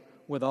favor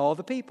with all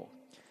the people.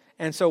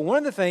 And so one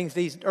of the things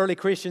these early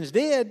Christians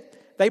did,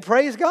 they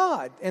praised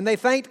God and they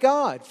thanked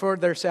God for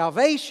their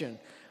salvation,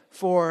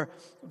 for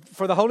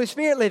the Holy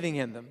Spirit living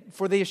in them,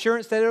 for the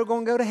assurance that they're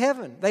going to go to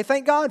heaven. They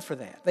thank God for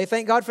that. They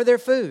thank God for their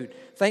food.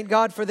 Thank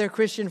God for their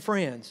Christian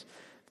friends.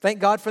 Thank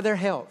God for their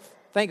health.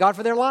 Thank God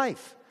for their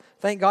life.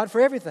 Thank God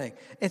for everything.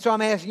 And so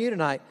I'm asking you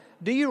tonight,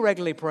 do you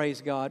regularly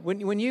praise God?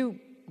 When you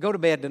go to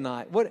bed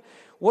tonight,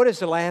 what is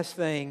the last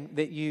thing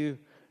that you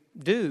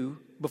do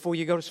before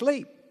you go to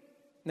sleep?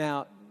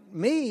 Now,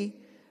 me,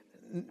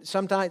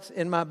 sometimes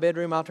in my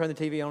bedroom I'll turn the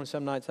TV on and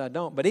some nights I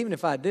don't. But even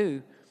if I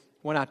do,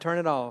 when I turn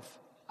it off,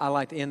 I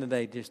like to end the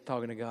day just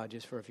talking to God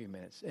just for a few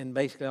minutes. And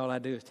basically all I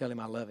do is tell Him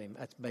I love Him.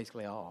 That's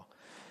basically all.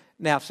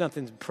 Now, if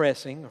something's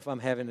pressing, or if I'm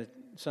having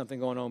something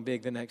going on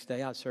big the next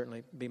day, I'd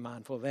certainly be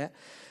mindful of that.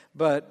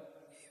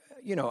 But,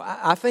 you know,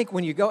 I think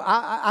when you go,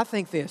 I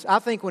think this. I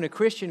think when a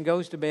Christian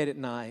goes to bed at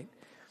night,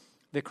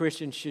 the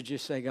Christian should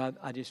just say, God,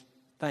 I just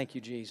thank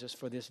you, Jesus,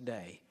 for this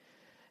day.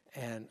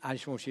 And I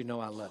just want you to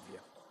know I love you.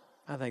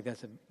 I think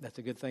that's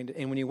a good thing.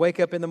 And when you wake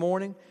up in the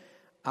morning,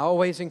 I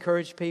always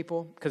encourage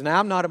people, because now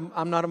I'm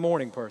not a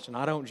morning person.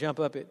 I don't jump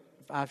up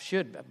I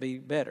should be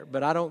better,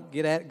 but I don't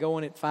get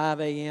going at 5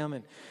 a.m.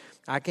 and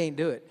I can't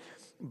do it.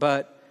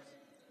 But,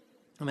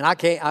 I mean, I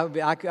can't,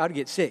 I'd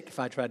get sick if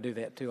I tried to do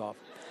that too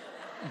often.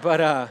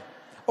 But,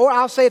 or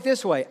I'll say it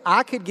this way,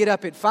 I could get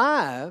up at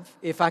 5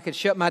 if I could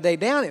shut my day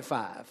down at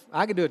 5.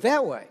 I could do it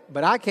that way,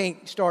 but I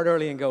can't start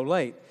early and go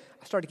late.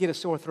 I start to get a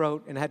sore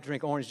throat and I have to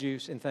drink orange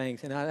juice and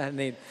things, and I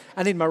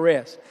need my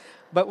rest.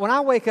 But when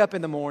I wake up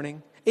in the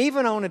morning,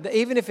 even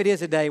if it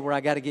is a day where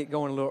I got to get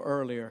going a little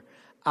earlier,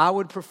 I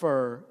would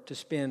prefer to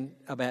spend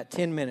about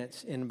 10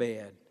 minutes in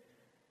bed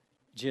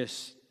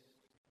just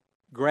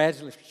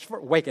gradually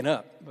waking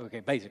up,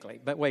 okay, basically,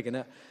 but waking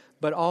up.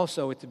 But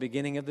also at the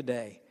beginning of the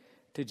day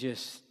to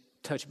just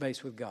touch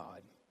base with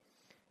God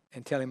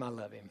and tell Him I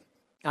love Him.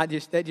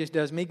 That just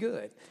does me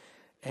good.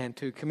 And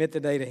to commit the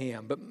day to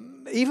Him. But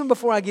even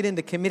before I get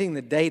into committing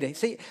the day to Him,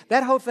 see,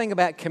 that whole thing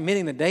about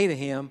committing the day to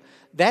Him,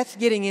 that's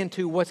getting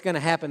into what's going to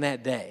happen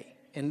that day.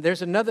 And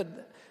there's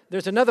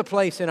another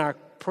place in our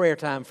prayer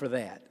time for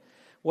that.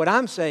 What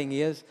I'm saying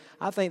is,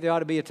 I think there ought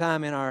to be a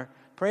time in our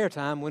prayer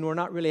time when we're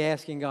not really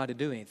asking God to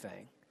do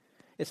anything.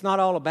 It's not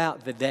all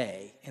about the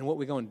day and what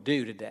we're going to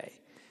do today.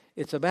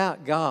 It's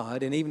about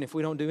God, and even if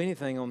we don't do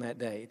anything on that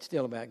day, it's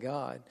still about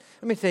God.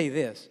 Let me tell you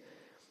this.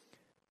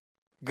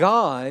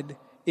 God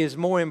is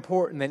more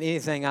important than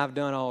anything I've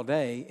done all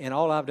day, and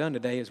all I've done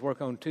today is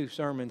work on 2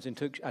 sermons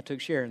and I took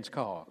Sharon's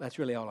call. That's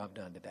really all I've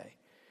done today.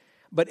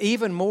 But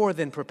even more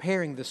than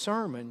preparing the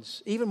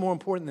sermons, even more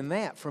important than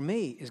that for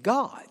me is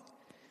God.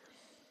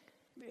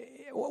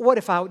 What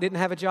if I didn't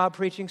have a job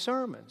preaching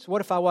sermons?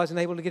 What if I wasn't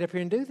able to get up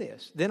here and do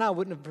this? Then I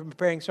wouldn't have been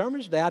preparing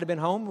sermons today. I'd have been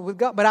home with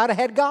God, but I'd have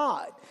had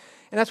God.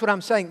 And that's what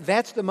I'm saying.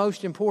 That's the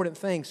most important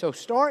thing. So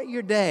start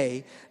your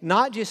day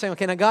not just saying,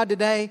 okay, now God,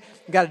 today,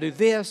 I've got to do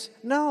this.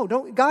 No,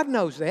 don't. God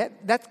knows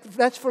that.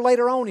 That's for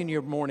later on in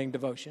your morning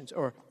devotions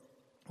or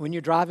when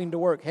you're driving to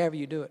work, however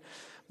you do it.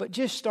 But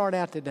just start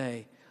out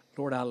today,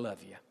 Lord, I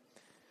love you.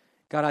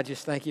 God, I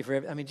just thank you for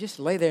everything. I mean, just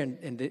lay there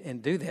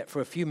and do that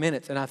for a few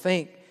minutes. And I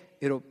think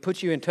it'll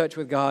put you in touch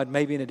with God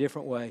maybe in a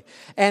different way.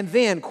 And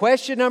then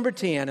question number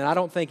 10, and I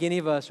don't think any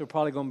of us are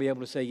probably going to be able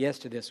to say yes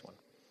to this one.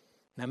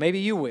 Now, maybe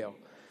you will.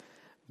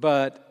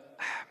 But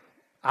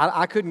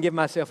I couldn't give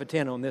myself a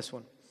 10 on this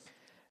one.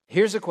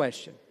 Here's the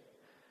question.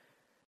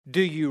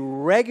 Do you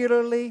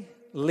regularly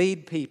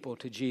lead people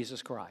to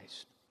Jesus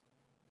Christ?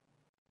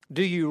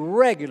 Do you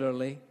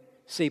regularly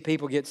see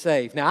people get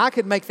saved? Now, I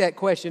could make that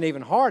question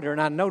even harder,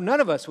 and I know none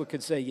of us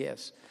could say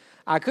yes.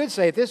 I could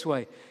say it this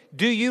way.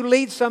 Do you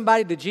lead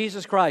somebody to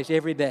Jesus Christ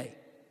every day?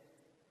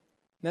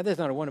 Now, there's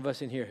not a one of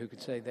us in here who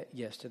could say that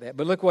yes to that.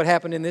 But look what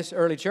happened in this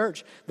early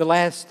church. The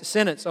last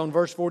sentence on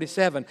verse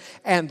 47.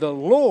 And the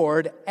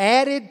Lord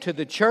added to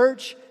the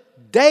church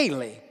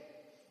daily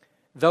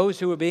those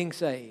who were being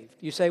saved.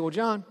 You say, well,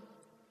 John,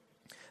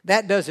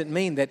 that doesn't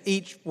mean that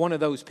each one of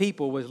those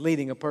people was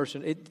leading a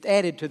person. It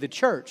added to the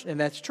church, and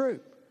that's true.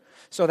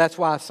 So that's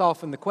why I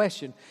softened the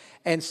question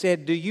and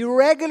said, do you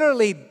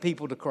regularly lead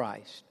people to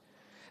Christ?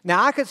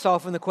 Now, I could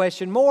soften the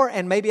question more,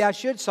 and maybe I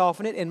should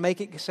soften it and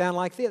make it sound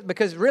like this.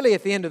 Because really,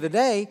 at the end of the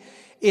day,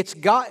 it's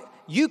God.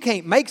 You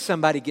can't make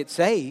somebody get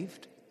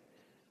saved.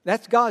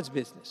 That's God's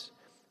business.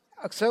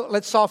 So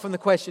let's soften the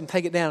question,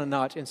 take it down a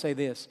notch, and say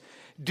this.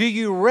 Do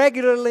you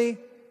regularly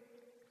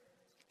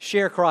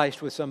share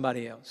Christ with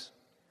somebody else?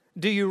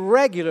 Do you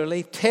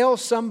regularly tell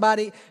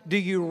somebody, do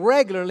you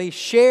regularly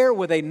share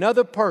with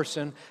another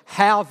person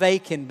how they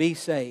can be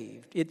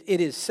saved?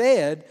 It is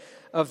said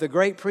of the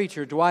great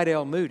preacher Dwight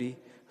L. Moody,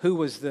 who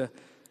was the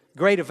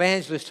great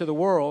evangelist to the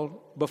world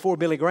before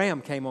Billy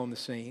Graham came on the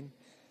scene.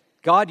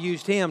 God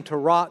used him to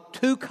rock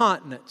 2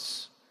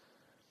 continents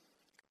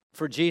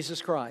for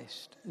Jesus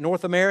Christ,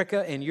 North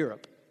America and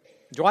Europe.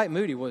 Dwight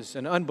Moody was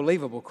an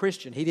unbelievable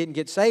Christian. He didn't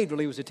get saved when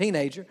he was a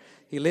teenager.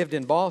 He lived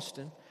in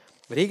Boston.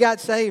 But he got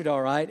saved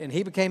all right, and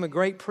he became a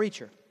great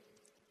preacher.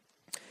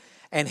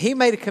 And he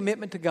made a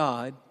commitment to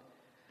God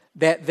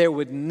that there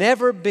would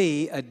never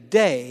be a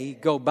day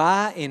go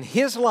by in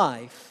his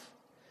life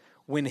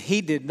when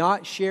he did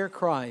not share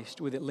Christ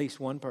with at least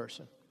one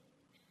person.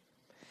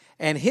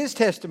 And his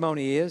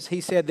testimony is,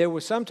 he said there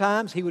were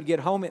sometimes he would get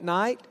home at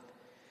night,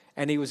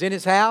 and he was in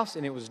his house,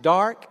 and it was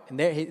dark. And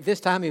this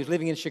time he was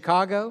living in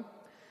Chicago.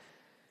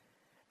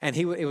 And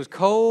it was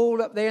cold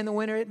up there in the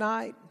winter at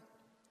night.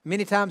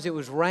 Many times it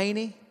was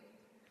rainy.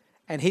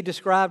 And he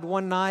described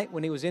one night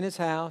when he was in his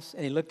house,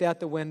 and he looked out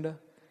the window.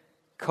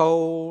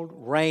 Cold,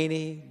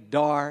 rainy,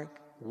 dark,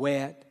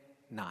 wet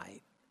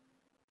night.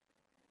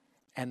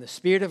 And the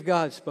Spirit of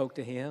God spoke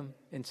to him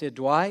and said,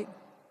 Dwight,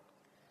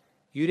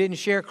 you didn't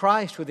share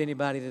Christ with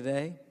anybody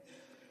today.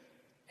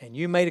 And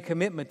you made a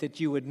commitment that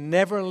you would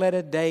never let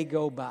a day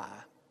go by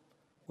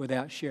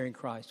without sharing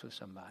Christ with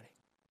somebody.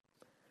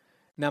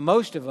 Now,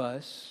 most of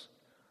us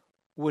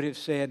would have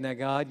said, now,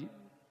 God,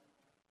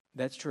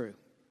 that's true.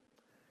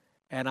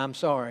 And I'm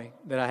sorry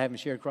that I haven't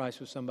shared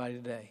Christ with somebody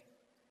today.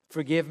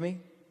 Forgive me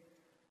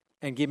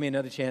and give me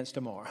another chance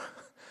tomorrow.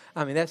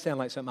 I mean, that sounds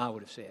like something I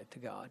would have said to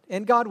God.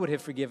 And God would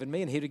have forgiven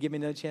me, and He would give me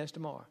another chance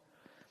tomorrow.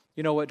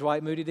 You know what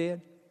Dwight Moody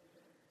did?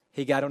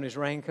 He got on his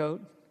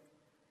raincoat.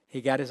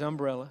 He got his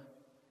umbrella.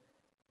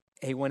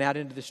 He went out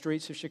into the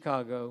streets of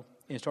Chicago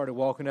and started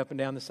walking up and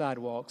down the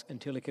sidewalks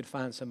until he could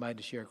find somebody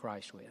to share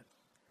Christ with.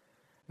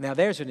 Now,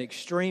 there's an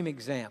extreme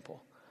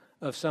example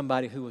of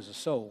somebody who was a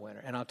soul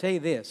winner. And I'll tell you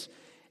this,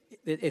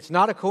 it's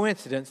not a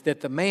coincidence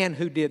that the man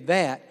who did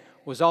that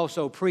was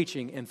also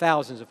preaching and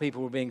thousands of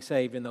people were being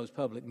saved in those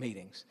public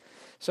meetings.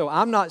 So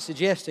I'm not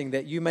suggesting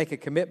that you make a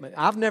commitment.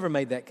 I've never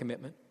made that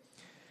commitment.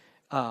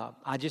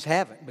 I just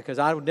haven't, because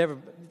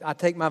I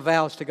take my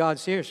vows to God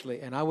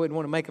seriously, and I wouldn't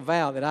want to make a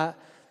vow that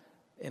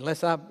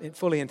unless I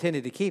fully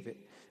intended to keep it,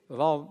 with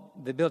all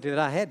the ability that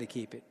I had to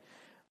keep it.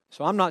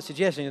 So I'm not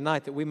suggesting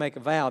tonight that we make a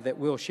vow that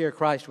we'll share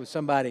Christ with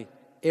somebody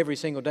every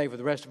single day for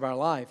the rest of our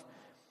life.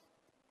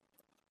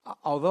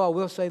 Although I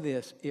will say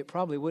this, it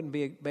probably wouldn't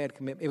be a bad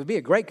commitment. It would be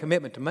a great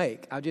commitment to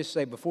make. I'll just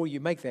say before you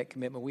make that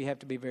commitment, we have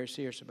to be very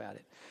serious about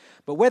it.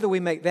 But whether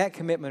we make that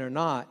commitment or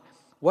not,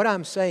 what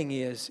I'm saying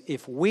is,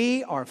 if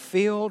we are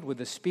filled with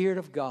the Spirit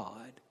of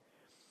God,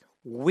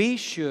 we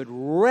should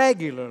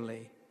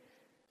regularly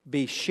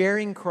be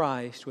sharing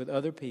Christ with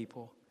other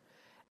people.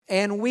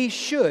 And we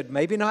should,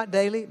 maybe not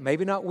daily,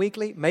 maybe not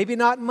weekly, maybe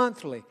not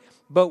monthly,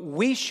 but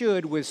we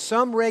should, with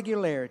some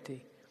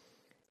regularity,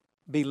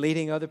 be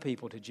leading other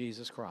people to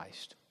Jesus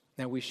Christ.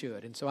 Now, we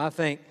should. And so I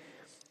think,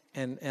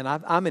 I'm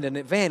at an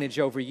advantage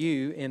over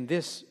you in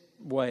this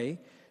way,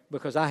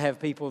 because I have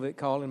people that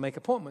call and make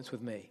appointments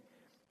with me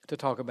to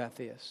talk about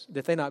this,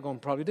 that they're not going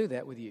to probably do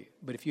that with you.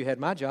 But if you had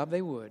my job,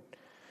 they would.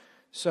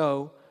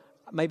 So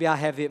maybe I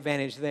have the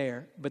advantage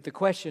there. But the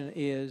question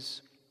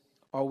is,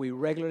 are we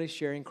regularly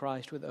sharing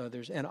Christ with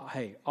others? And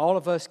hey, all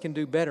of us can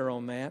do better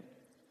on that.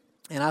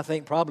 And I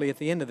think probably at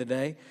the end of the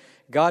day,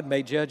 God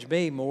may judge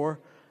me more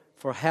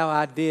for how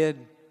I did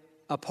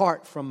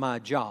apart from my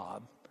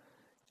job.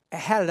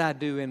 How did I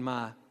do in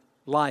my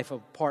life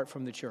apart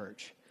from the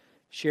church?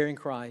 Sharing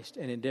Christ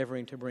and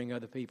endeavoring to bring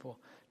other people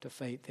to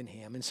faith in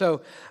Him. And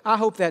so I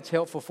hope that's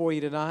helpful for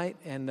you tonight,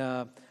 and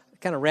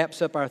kind of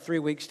wraps up our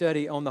 3-week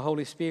study on the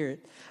Holy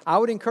Spirit. I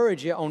would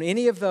encourage you on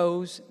any of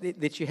those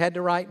that you had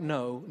to write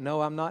no,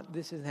 I'm not,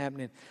 this isn't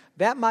happening.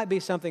 That might be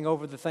something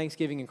over the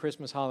Thanksgiving and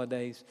Christmas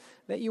holidays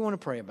that you want to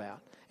pray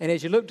about. And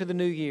as you look to the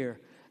new year,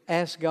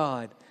 ask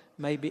God,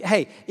 maybe,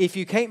 hey, if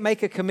you can't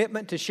make a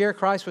commitment to share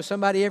Christ with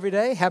somebody every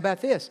day, how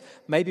about this?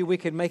 Maybe we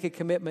could make a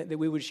commitment that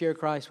we would share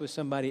Christ with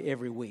somebody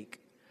every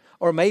week.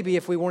 Or maybe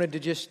if we wanted to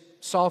just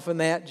soften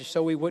that, just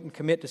so we wouldn't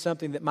commit to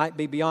something that might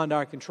be beyond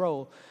our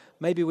control,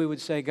 maybe we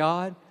would say,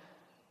 God,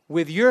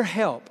 with your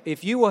help,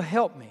 if you will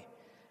help me,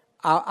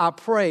 I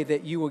pray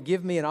that you will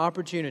give me an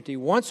opportunity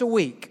once a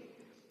week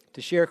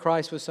to share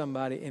Christ with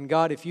somebody. And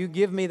God, if you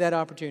give me that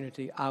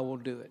opportunity, I will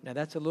do it. Now,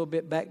 that's a little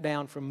bit back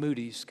down from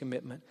Moody's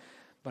commitment.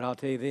 But I'll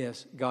tell you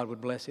this, God would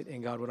bless it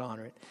and God would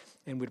honor it.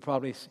 And we'd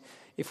probably,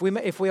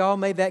 if we all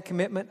made that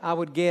commitment, I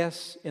would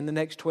guess in the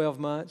next 12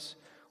 months,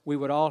 we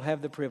would all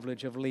have the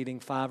privilege of leading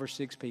 5 or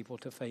 6 people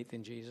to faith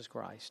in Jesus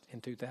Christ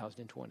in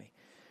 2020.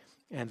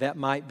 And that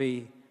might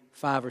be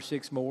 5 or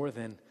 6 more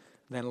than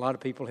a lot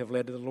of people have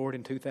led to the Lord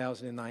in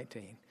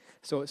 2019.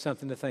 So it's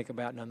something to think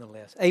about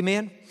nonetheless.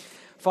 Amen.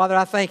 Father,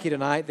 I thank you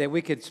tonight that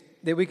we could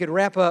that we could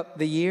wrap up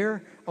the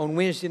year on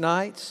Wednesday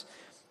nights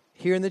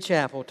here in the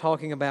chapel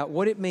talking about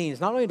what it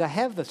means not only to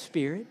have the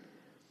Spirit,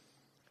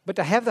 but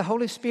to have the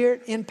Holy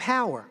Spirit in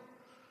power.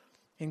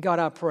 And God,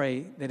 I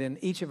pray that in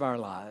each of our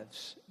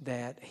lives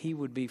that He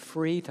would be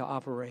free to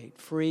operate,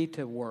 free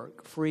to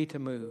work, free to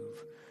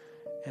move,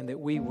 and that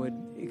we would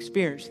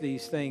experience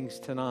these things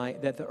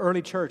tonight that the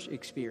early church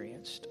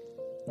experienced.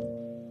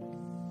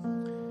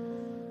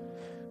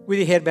 With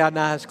your head bowed and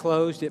eyes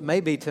closed, it may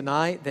be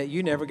tonight that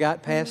you never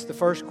got past the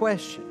first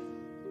question.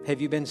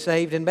 Have you been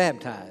saved and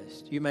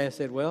baptized? You may have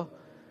said, well,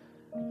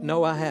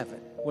 no, I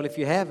haven't. Well, if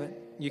you haven't,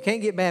 you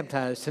can't get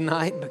baptized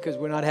tonight because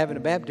we're not having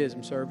a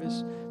baptism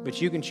service, but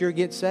you can sure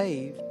get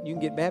saved. You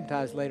can get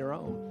baptized later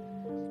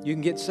on. You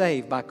can get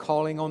saved by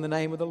calling on the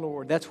name of the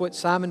Lord. That's what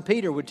Simon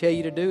Peter would tell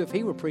you to do if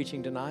he were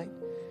preaching tonight.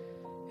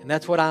 And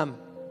that's what I'm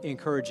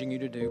encouraging you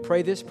to do.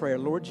 Pray this prayer: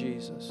 Lord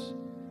Jesus,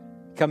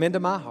 come into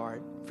my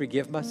heart,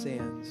 forgive my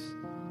sins,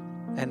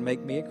 and make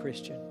me a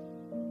Christian.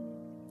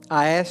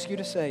 I ask you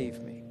to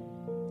save me,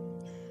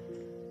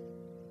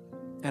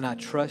 and I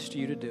trust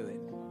you to do it.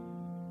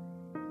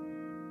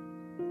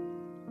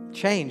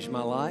 Change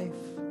my life.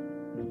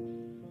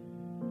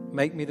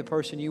 Make me the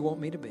person you want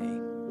me to be.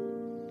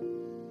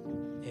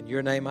 In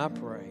your name I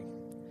pray.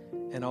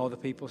 And all the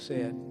people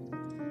said,